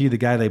guarantee the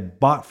guy they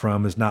bought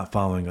from is not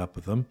following up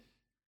with them.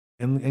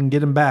 And get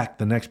them back.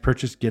 The next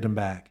purchase, get them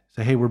back.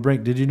 Say, hey,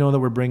 did you know that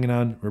we're bringing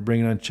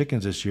on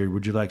chickens this year?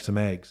 Would you like some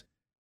eggs?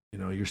 You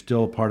know, you're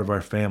still a part of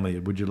our family.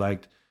 Would you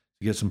like to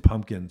get some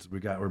pumpkins?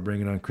 We're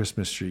bringing on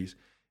Christmas trees.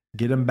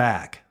 Get them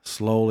back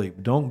slowly.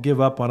 Don't give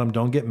up on them.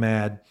 Don't get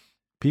mad.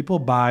 People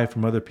buy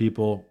from other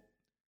people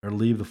or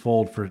leave the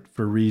fold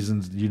for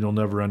reasons you'll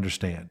never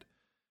understand.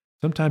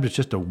 Sometimes it's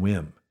just a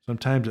whim.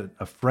 Sometimes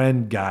a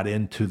friend got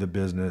into the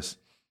business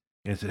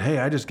and said, hey,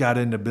 I just got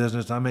into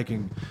business.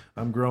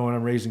 I'm growing,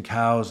 I'm raising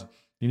cows.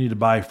 You need to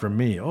buy from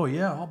me. Oh,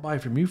 yeah, I'll buy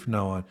from you from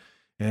now on.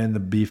 And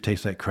the beef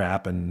tastes like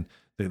crap and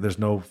there's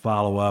no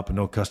follow-up and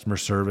no customer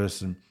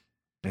service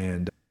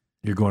and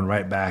you're going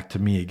right back to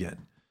me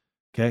again.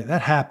 Okay,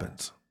 that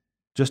happens.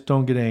 Just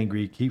don't get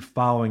angry. Keep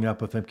following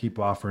up with them. Keep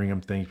offering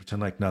them things.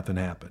 Pretend like nothing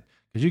happened.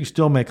 Because you can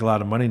still make a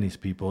lot of money in these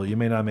people. You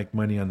may not make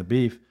money on the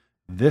beef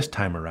this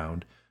time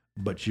around,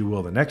 but you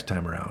will the next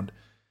time around.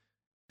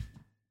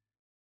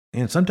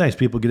 And sometimes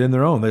people get in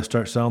their own. They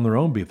start selling their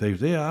own beef. They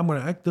say,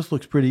 yeah, this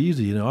looks pretty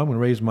easy. You know, I'm going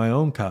to raise my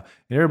own cow.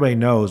 And everybody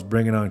knows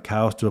bringing on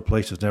cows to a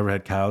place that's never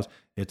had cows,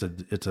 it's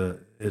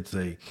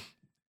a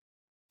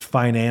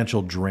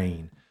financial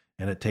drain,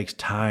 and it takes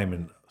time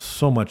and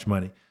so much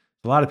money.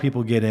 A lot of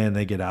people get in,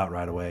 they get out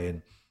right away,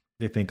 and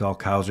they think all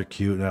cows are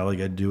cute, and all you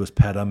got to do is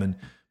pet them and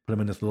put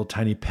them in this little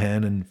tiny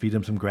pen and feed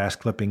them some grass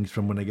clippings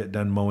from when they get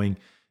done mowing,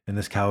 and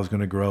this cow is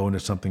going to grow into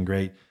something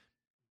great.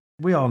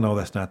 We all know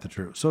that's not the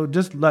truth. So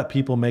just let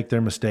people make their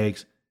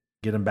mistakes,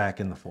 get them back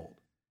in the fold.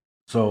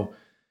 So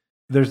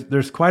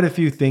there's quite a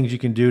few things you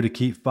can do to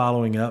keep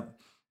following up.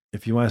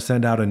 If you want to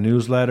send out a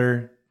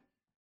newsletter,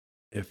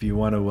 if you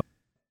want to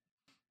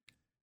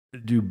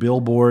do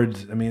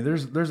billboards, I mean,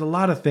 there's a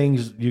lot of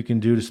things you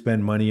can do to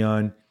spend money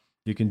on.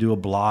 You can do a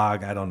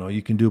blog. I don't know.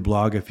 You can do a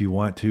blog if you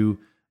want to.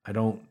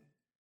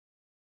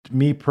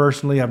 Me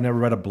personally, I've never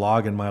read a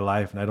blog in my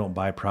life, and I don't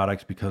buy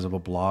products because of a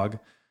blog.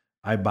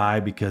 I buy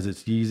because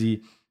it's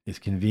easy, it's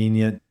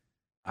convenient.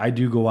 I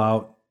do go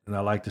out and I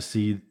like to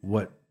see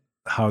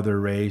how they're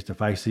raised.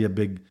 If I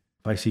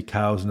see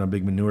cows in a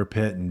big manure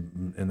pit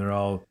and they're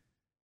all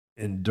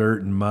in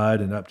dirt and mud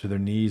and up to their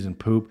knees and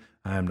poop,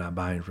 I am not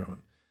buying from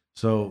them.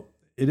 So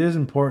it is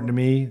important to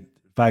me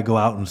if I go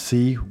out and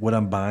see what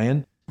I'm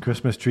buying.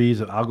 Christmas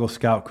trees, I'll go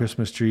scout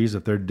Christmas trees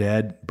if they're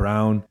dead,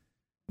 brown,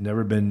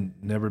 never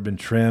been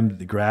trimmed,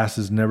 the grass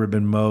has never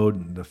been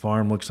mowed, the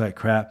farm looks like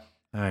crap.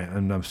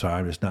 I'm sorry,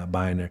 I'm just not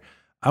buying there.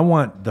 I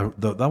want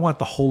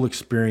the whole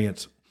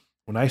experience.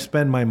 When I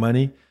spend my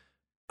money,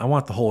 I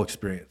want the whole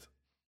experience.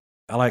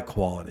 I like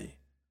quality.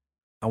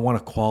 I want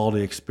a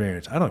quality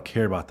experience. I don't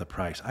care about the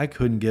price. I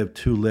couldn't give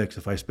two licks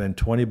if I spend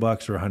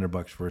 $20 or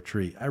 $100 for a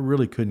tree. I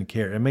really couldn't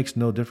care. It makes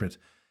no difference.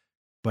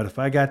 But if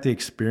I got the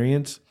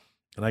experience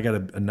and I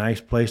got a nice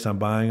place I'm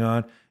buying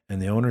on,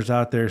 and the owner's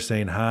out there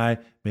saying hi,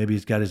 maybe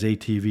he's got his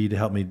ATV to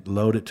help me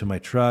load it to my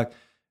truck.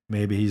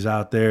 Maybe he's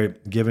out there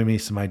giving me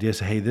some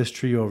ideas. Hey, this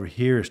tree over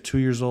here is 2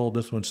 years old.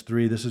 This one's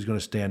 3. This is going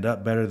to stand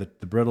up better.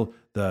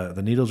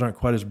 The needles aren't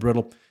quite as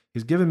brittle.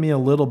 He's giving me a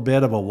little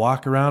bit of a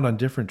walk around on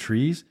different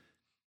trees.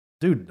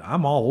 Dude,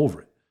 I'm all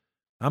over it.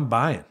 I'm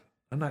buying.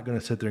 I'm not going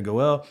to sit there and go,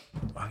 well,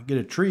 I can get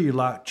a tree a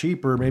lot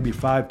cheaper, maybe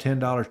 $5,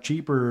 $10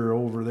 cheaper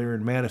over there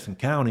in Madison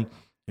County,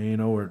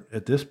 or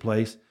at this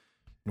place,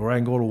 or I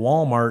can go to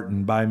Walmart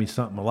and buy me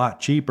something a lot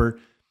cheaper.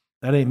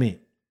 That ain't me.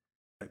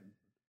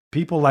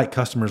 People like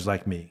customers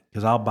like me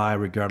because I'll buy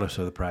regardless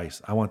of the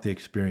price. I want the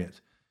experience.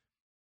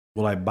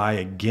 Will I buy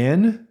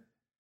again?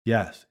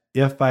 Yes,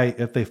 if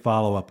they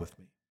follow up with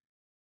me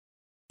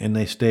and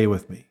they stay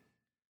with me.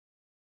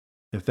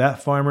 If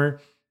that farmer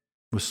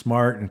was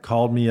smart and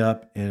called me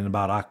up in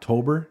about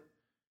October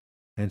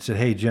and said,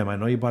 hey, Jim, I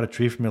know you bought a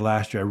tree from me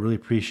last year. I really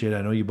appreciate it.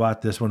 I know you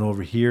bought this one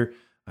over here.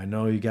 I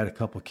know you got a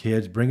couple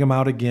kids. Bring them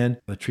out again.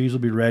 The trees will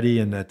be ready.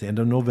 And at the end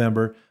of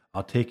November,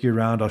 I'll take you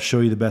around. I'll show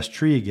you the best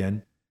tree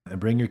again. And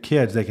bring your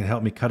kids. They can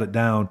help me cut it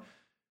down.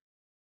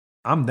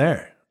 I'm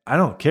there. I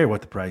don't care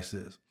what the price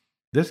is.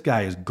 This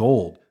guy is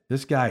gold.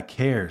 This guy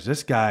cares.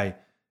 This guy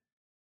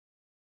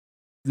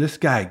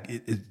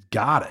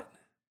got it.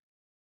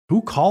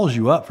 Who calls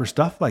you up for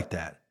stuff like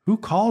that? Who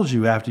calls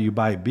you after you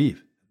buy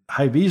beef?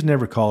 Hy-Vee's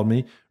never called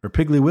me, or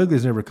Piggly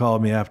Wiggly's never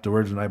called me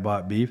afterwards when I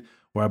bought beef,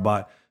 or I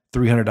bought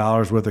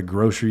 $300 worth of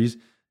groceries.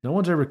 No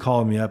one's ever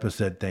called me up and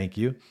said thank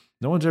you.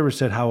 No one's ever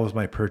said how was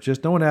my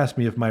purchase. No one asked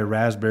me if my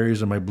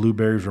raspberries or my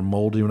blueberries were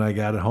moldy when I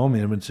got it home,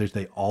 and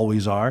they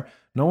always are.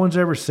 No one's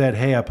ever said,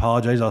 hey, I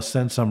apologize, I'll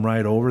send some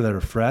right over that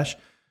are fresh.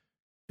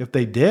 If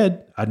they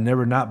did, I'd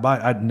never not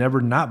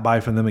buy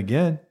from them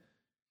again.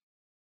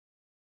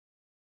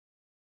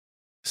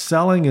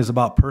 Selling is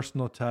about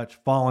personal touch.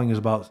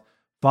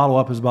 Follow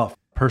up is about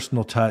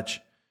personal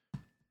touch.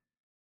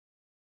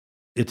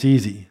 It's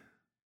easy.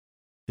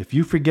 If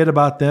you forget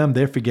about them,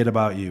 they forget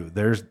about you.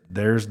 There's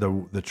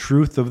the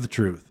truth of the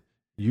truth.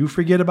 You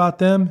forget about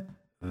them,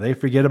 they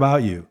forget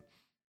about you.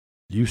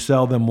 You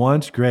sell them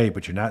once, great,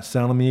 but you're not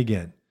selling me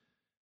again.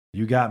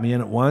 You got me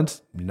in it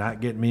once, you're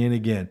not getting me in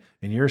again.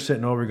 And you're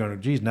sitting over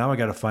going, geez, now I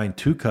got to find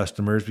 2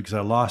 customers because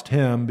I lost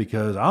him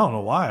because I don't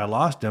know why I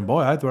lost him.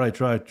 Boy, I thought I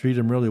tried to treat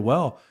him really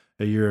well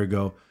a year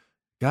ago.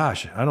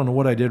 Gosh, I don't know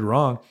what I did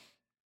wrong.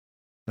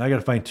 Now I got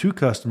to find 2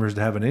 customers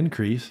to have an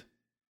increase.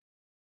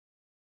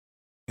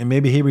 And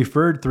maybe he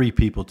referred 3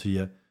 people to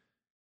you.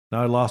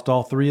 Now I lost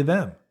all 3 of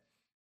them.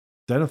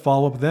 Didn't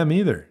follow up with them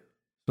either.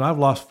 So I've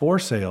lost 4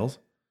 sales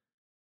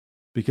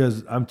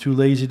because I'm too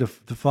lazy to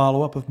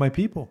follow up with my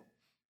people.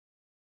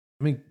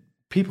 I mean,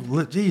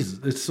 people, geez,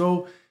 it's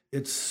so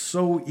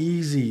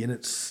easy and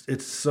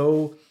it's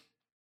so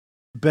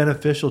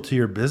beneficial to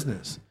your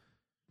business.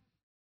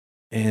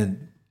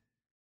 And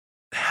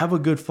have a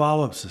good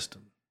follow-up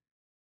system.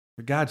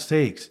 For God's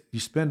sakes, you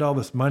spend all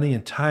this money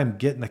and time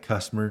getting a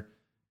customer,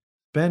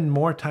 spend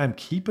more time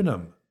keeping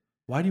them.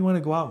 Why do you want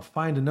to go out and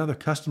find another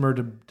customer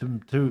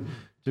to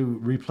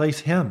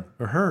replace him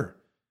or her?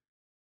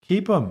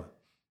 Keep them.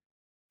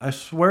 I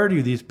swear to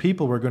you, these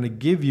people are going to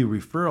give you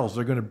referrals.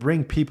 They're going to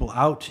bring people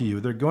out to you.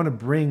 They're going to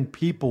bring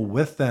people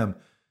with them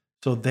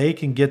so they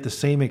can get the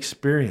same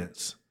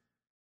experience.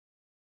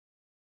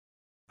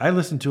 I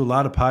listen to a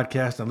lot of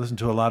podcasts. I listen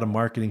to a lot of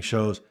marketing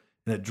shows,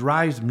 and it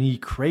drives me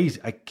crazy.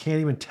 I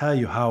can't even tell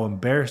you how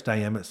embarrassed I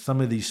am at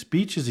some of these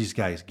speeches these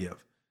guys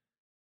give.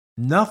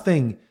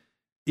 Nothing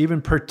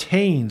even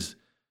pertains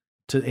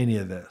to any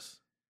of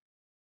this.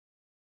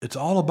 It's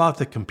all about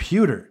the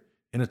computer,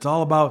 and it's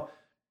all about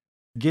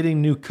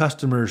getting new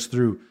customers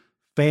through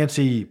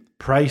fancy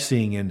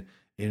pricing, and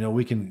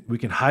we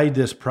can hide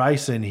this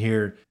price in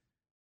here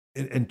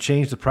and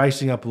change the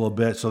pricing up a little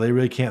bit so they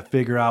really can't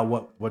figure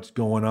out what's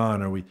going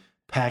on, or we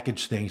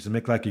package things to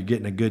make like you're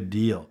getting a good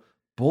deal.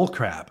 Bull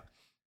crap.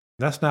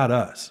 That's not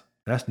us.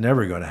 That's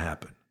never going to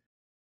happen.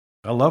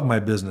 I love my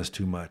business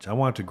too much. I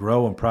want it to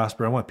grow and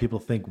prosper. I want people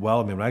to think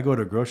well of me. When I go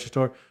to a grocery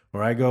store,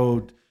 or I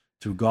go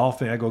to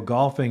golfing,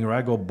 or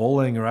I go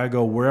bowling, or I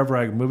go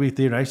wherever, movie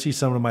theater, and I see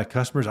some of my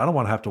customers, I don't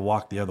want to have to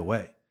walk the other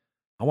way.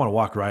 I want to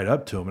walk right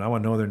up to them, and I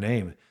want to know their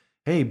name.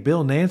 Hey,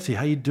 Bill, Nancy,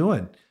 how you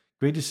doing?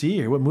 Great to see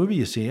you. What movie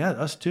you see? Yeah,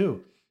 us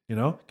too.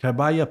 Can I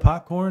buy you a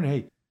popcorn?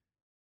 Hey,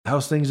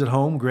 how's things at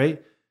home?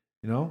 Great.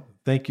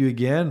 Thank you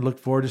again. Look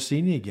forward to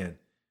seeing you again.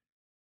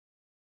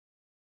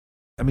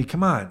 I mean,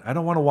 come on. I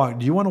don't want to walk.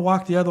 Do you want to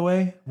walk the other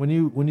way? When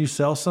you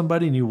sell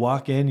somebody and you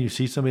walk in, you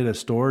see somebody at a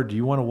store, do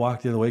you want to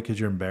walk the other way because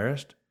you're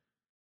embarrassed?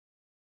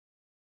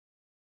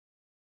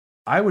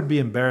 I would be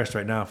embarrassed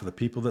right now for the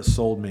people that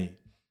sold me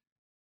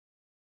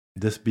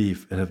this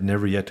beef and have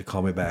never yet to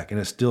call me back.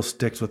 And it still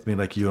sticks with me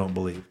like you don't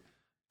believe.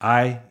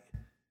 I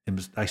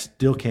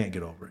still can't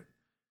get over it.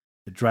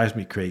 It drives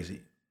me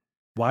crazy.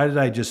 Why did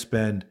I just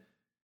spend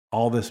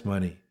all this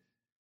money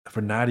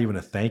for not even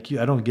a thank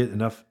you. I don't get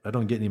enough. I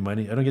don't get any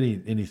money. I don't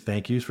get any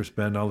thank yous for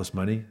spending all this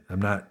money.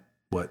 I'm not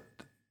what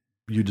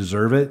you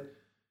deserve it.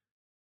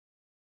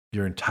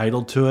 You're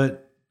entitled to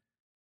it.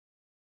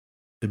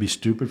 It'd be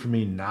stupid for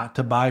me not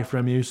to buy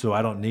from you, so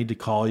I don't need to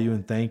call you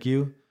and thank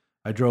you.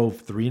 I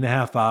drove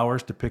 3.5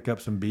 hours to pick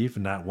up some beef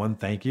and not one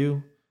thank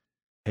you.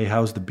 Hey,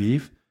 how's the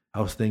beef?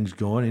 How's things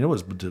going? It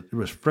was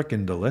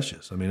freaking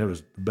delicious. I mean, it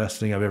was the best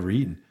thing I've ever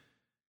eaten.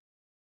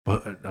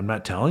 But I'm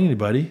not telling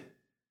anybody.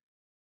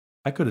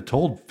 I could have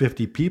told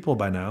 50 people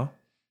by now,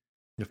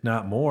 if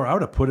not more. I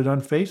would have put it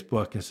on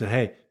Facebook and said,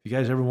 hey, if you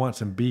guys ever want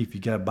some beef,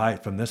 you got to buy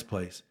it from this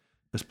place.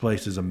 This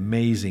place is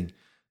amazing.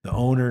 The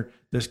owner,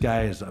 this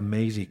guy is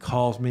amazing. He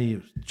calls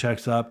me,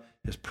 checks up.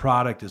 His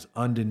product is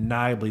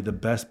undeniably the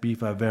best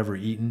beef I've ever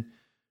eaten.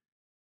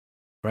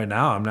 Right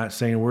now, I'm not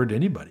saying a word to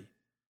anybody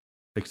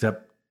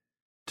except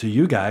to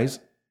you guys.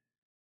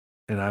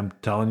 And I'm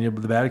telling you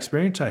the bad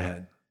experience I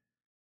had.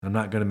 I'm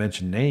not going to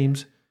mention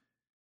names,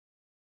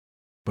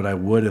 but I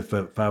would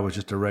if I was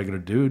just a regular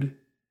dude.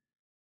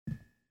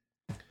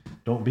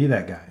 Don't be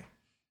that guy.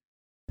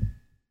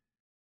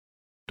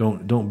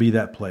 Don't be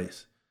that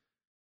place.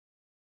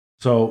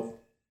 So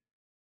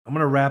I'm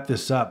going to wrap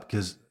this up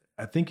because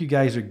I think you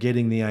guys are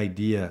getting the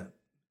idea.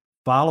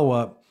 Follow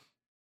up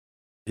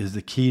is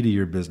the key to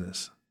your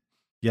business.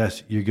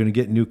 Yes, you're going to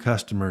get new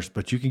customers,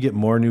 but you can get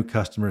more new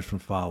customers from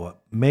follow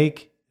up.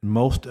 Make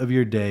most of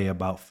your day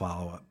about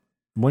follow up.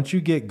 Once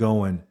you get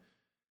going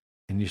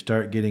and you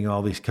start getting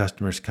all these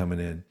customers coming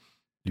in,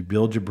 you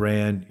build your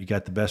brand, you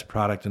got the best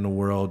product in the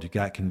world, you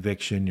got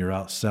conviction, you're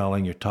out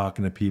selling, you're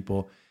talking to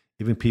people,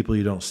 even people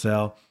you don't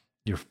sell,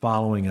 you're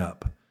following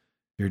up.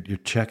 You're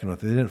checking with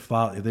them.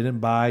 If they didn't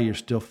buy, you're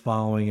still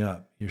following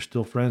up. You're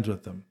still friends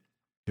with them.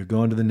 You're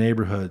going to the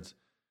neighborhoods.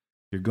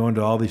 You're going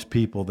to all these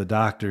people, the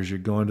doctors, you're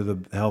going to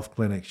the health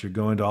clinics, you're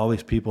going to all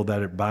these people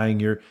that are buying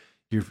you're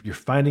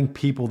finding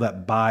people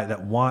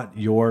that want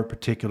your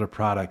particular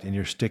product, and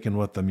you're sticking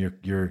with them.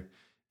 You're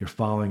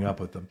following up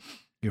with them.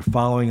 You're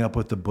following up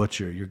with the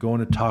butcher. You're going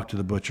to talk to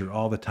the butcher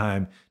all the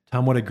time. Tell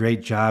him what a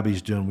great job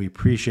he's doing. We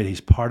appreciate it. He's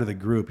part of the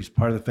group. He's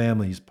part of the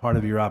family. He's part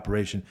of your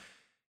operation.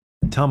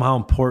 Tell him how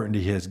important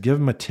he is. Give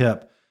him a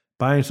tip.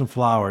 Buy him some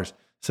flowers.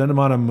 Send him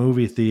on a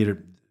movie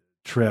theater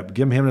trip.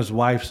 Give him and his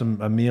wife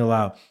a meal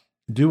out.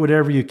 Do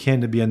whatever you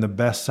can to be on the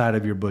best side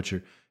of your butcher.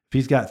 If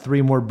he's got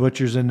 3 more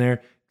butchers in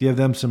there, give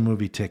them some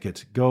movie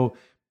tickets. Go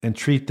and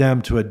treat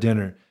them to a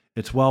dinner.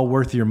 It's well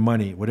worth your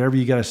money. Whatever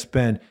you got to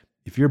spend.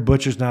 If your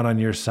butcher's not on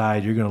your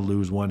side, you're going to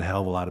lose one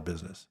hell of a lot of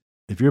business.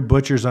 If your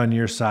butcher's on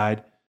your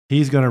side,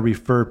 he's going to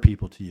refer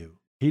people to you.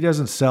 He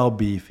doesn't sell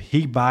beef.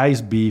 He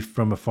buys beef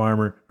from a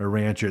farmer or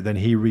rancher, then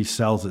he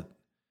resells it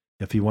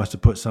if he wants to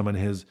put some in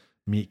his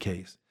meat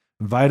case.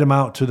 Invite him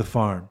out to the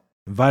farm.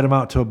 Invite him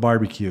out to a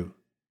barbecue.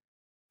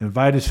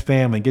 Invite his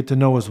family. Get to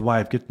know his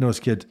wife. Get to know his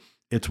kids.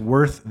 It's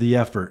worth the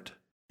effort.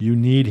 You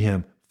need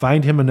him.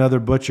 Find him another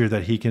butcher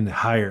that he can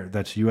hire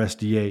that's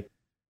USDA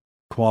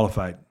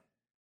qualified.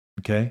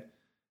 Okay?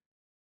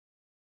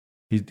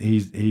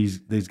 He's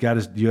got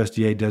his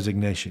USDA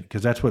designation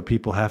because that's what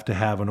people have to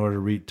have in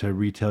order to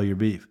retail your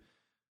beef.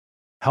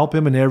 Help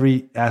him in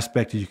every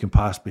aspect that you can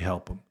possibly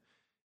help him.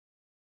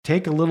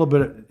 Take a little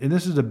bit, and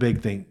this is a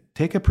big thing,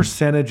 take a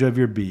percentage of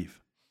your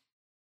beef.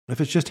 If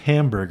it's just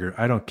hamburger,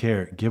 I don't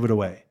care. Give it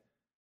away.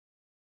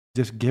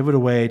 Just give it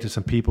away to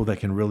some people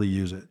that can really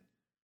use it.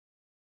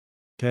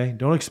 Okay?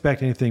 Don't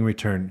expect anything in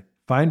return.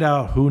 Find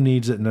out who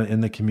needs it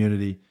in the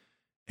community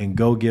and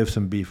go give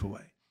some beef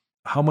away.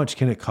 How much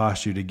can it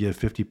cost you to give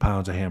 50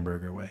 pounds of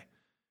hamburger away?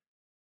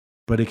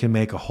 But it can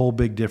make a whole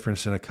big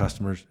difference in a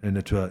customer's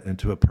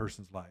into a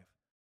person's life.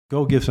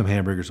 Go give some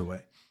hamburgers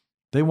away.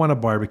 They want a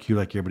barbecue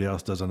like everybody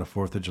else does on the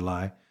 4th of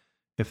July.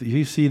 If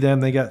you see them,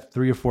 they got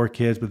 3 or 4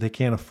 kids, but they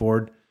can't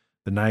afford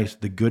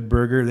the good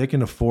burger. They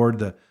can afford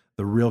the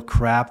real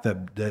crap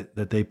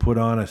that they put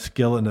on a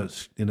skillet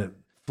and it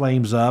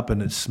flames up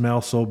and it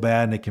smells so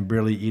bad and they can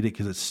barely eat it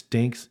because it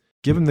stinks.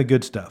 Give them the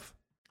good stuff,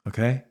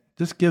 okay?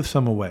 Just give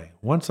some away.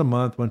 Once a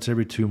month, once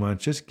every 2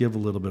 months, just give a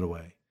little bit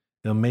away.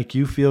 It'll make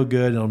you feel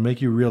good. And it'll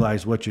make you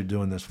realize what you're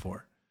doing this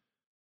for.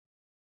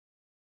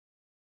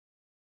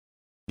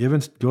 Go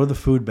to the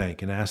food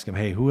bank and ask them,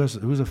 hey, who's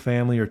a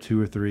family or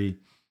 2 or 3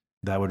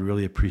 that would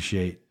really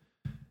appreciate,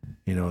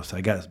 so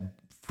I got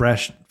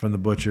fresh from the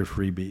butcher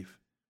free beef.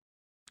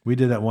 We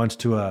did that once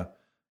to a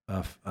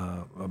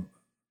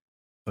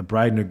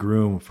bride and a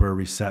groom for a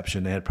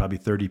reception. They had probably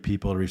 30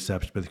 people at a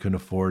reception, but they couldn't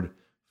afford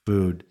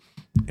food.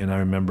 And I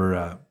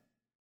remember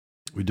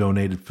we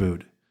donated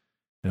food.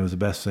 And it was the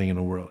best thing in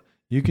the world.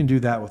 You can do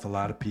that with a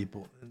lot of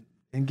people.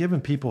 And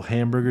giving people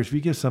hamburgers, if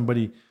you give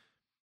somebody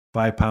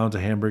 5 pounds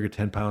of hamburger,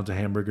 10 pounds of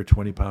hamburger,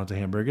 20 pounds of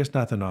hamburger, it's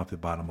nothing off the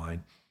bottom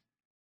line.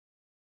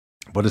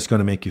 But it's going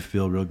to make you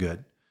feel real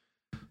good.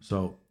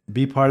 So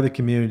be part of the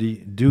community.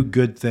 Do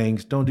good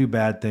things. Don't do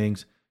bad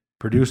things.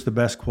 Produce the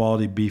best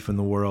quality beef in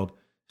the world.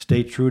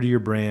 Stay true to your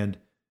brand.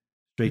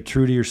 Stay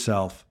true to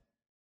yourself.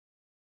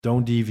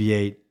 Don't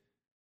deviate.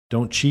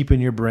 Don't cheapen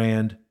your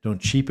brand.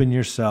 Don't cheapen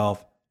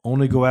yourself.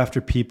 Only go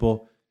after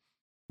people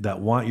that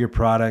want your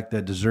product,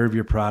 that deserve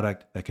your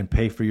product, that can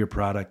pay for your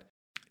product.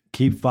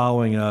 Keep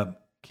following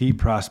up, keep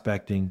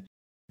prospecting,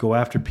 go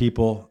after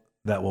people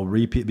that will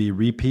be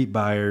repeat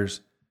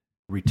buyers,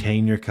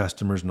 retain your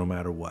customers no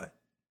matter what.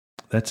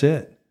 That's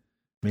it.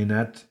 I mean,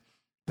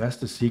 that's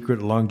the secret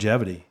of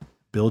longevity.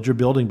 Build your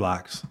building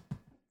blocks.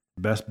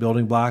 Best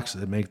building blocks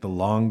that make the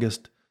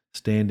longest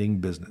standing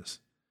business.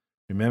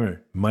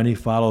 Remember, money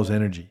follows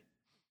energy.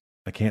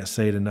 I can't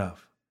say it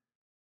enough.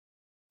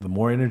 The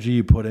more energy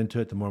you put into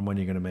it, the more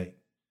money you're going to make.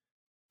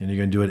 And you're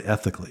going to do it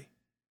ethically.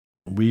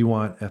 We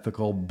want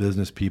ethical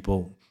business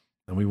people,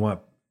 and we want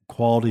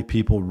quality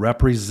people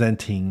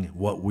representing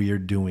what we are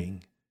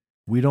doing.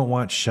 We don't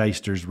want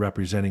shysters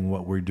representing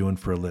what we're doing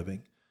for a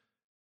living.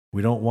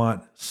 We don't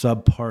want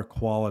subpar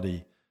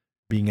quality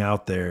being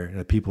out there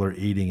that people are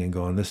eating and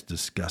going, this is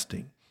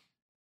disgusting.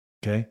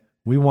 Okay?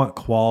 We want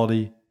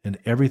quality in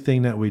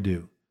everything that we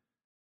do.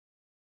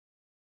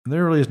 And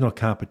there really is no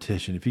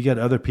competition. If you got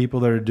other people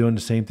that are doing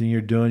the same thing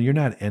you're doing, you're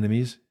not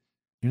enemies.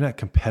 You're not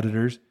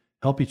competitors.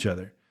 Help each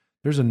other.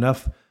 There's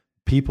enough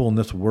people in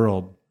this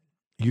world.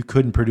 You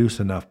couldn't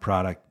produce enough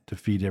product to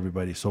feed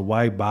everybody. So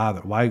why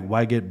bother?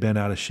 Why get bent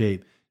out of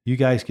shape? You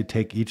guys could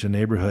take each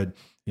neighborhood.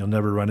 You'll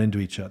never run into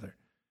each other.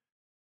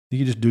 You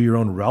can just do your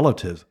own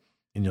relatives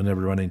and you'll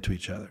never run into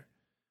each other.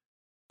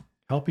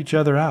 Help each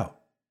other out.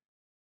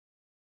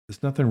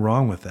 There's nothing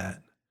wrong with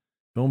that.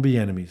 Don't be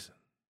enemies.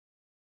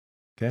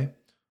 Okay?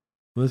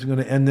 Well, this is going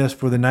to end this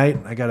for the night.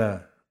 I got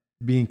to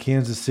be in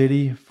Kansas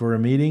City for a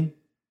meeting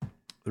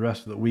the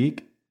rest of the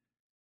week,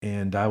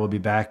 and I will be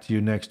back to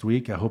you next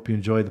week. I hope you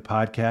enjoyed the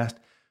podcast.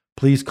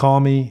 Please call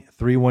me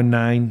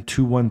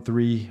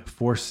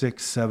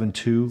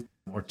 319-213-4672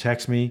 or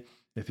text me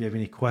if you have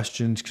any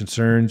questions,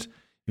 concerns.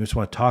 You just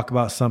want to talk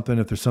about something.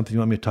 If there's something you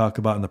want me to talk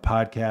about in the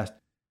podcast.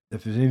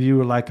 If there's any of you who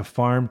would like a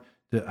farm,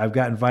 I've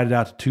got invited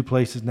out to 2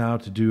 places now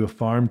to do a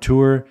farm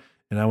tour,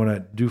 and I want to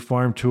do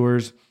farm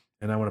tours.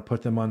 And I want to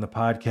put them on the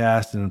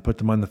podcast and put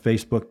them on the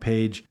Facebook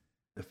page.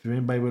 If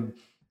anybody would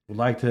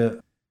like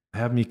to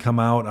have me come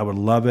out, I would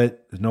love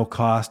it. There's no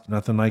cost,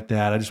 nothing like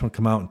that. I just want to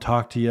come out and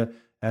talk to you,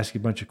 ask you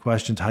a bunch of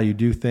questions, how you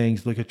do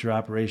things, look at your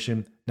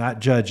operation, not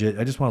judge it.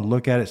 I just want to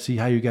look at it, see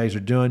how you guys are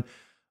doing.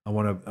 I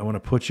want to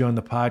put you on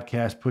the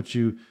podcast, put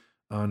you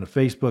on the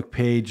Facebook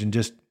page, and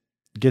just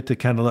get to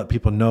kind of let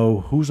people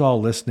know who's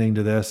all listening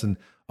to this and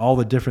all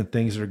the different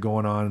things that are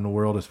going on in the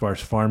world as far as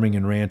farming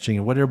and ranching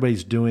and what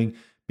everybody's doing.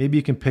 Maybe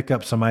you can pick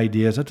up some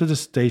ideas. That's what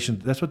this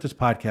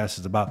podcast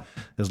is about,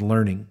 is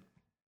learning.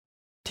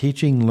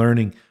 Teaching,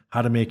 learning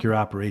how to make your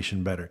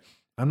operation better.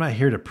 I'm not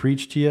here to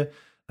preach to you.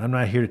 I'm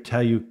not here to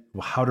tell you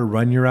how to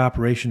run your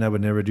operation. I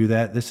would never do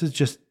that. This is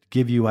just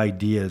give you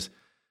ideas.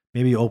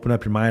 Maybe open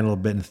up your mind a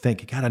little bit and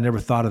think, God, I never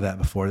thought of that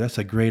before. That's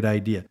a great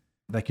idea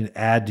that can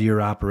add to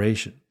your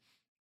operation.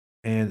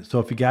 And so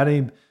if you got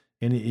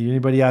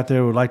anybody out there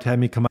who would like to have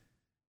me come out,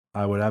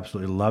 I would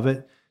absolutely love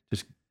it.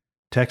 Just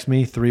text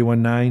me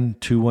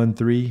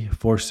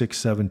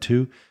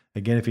 319-213-4672.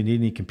 Again, if you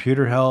need any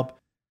computer help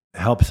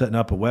setting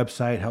up a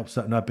website, help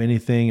setting up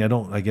anything.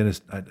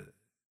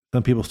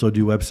 Some people still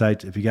do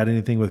websites. If you got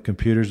anything with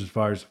computers as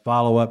far as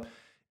follow up,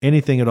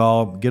 anything at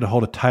all, get a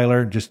hold of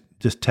Tyler. Just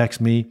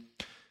text me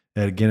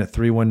at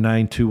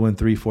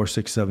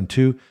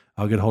 319-213-4672.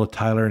 I'll get a hold of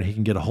Tyler and he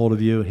can get a hold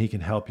of you and he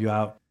can help you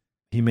out.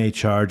 He may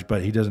charge,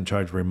 but he doesn't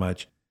charge very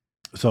much.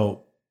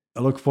 So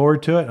I look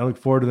forward to it. I look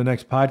forward to the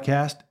next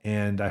podcast,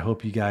 and I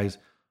hope you guys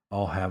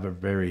all have a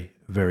very,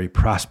 very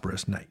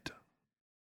prosperous night.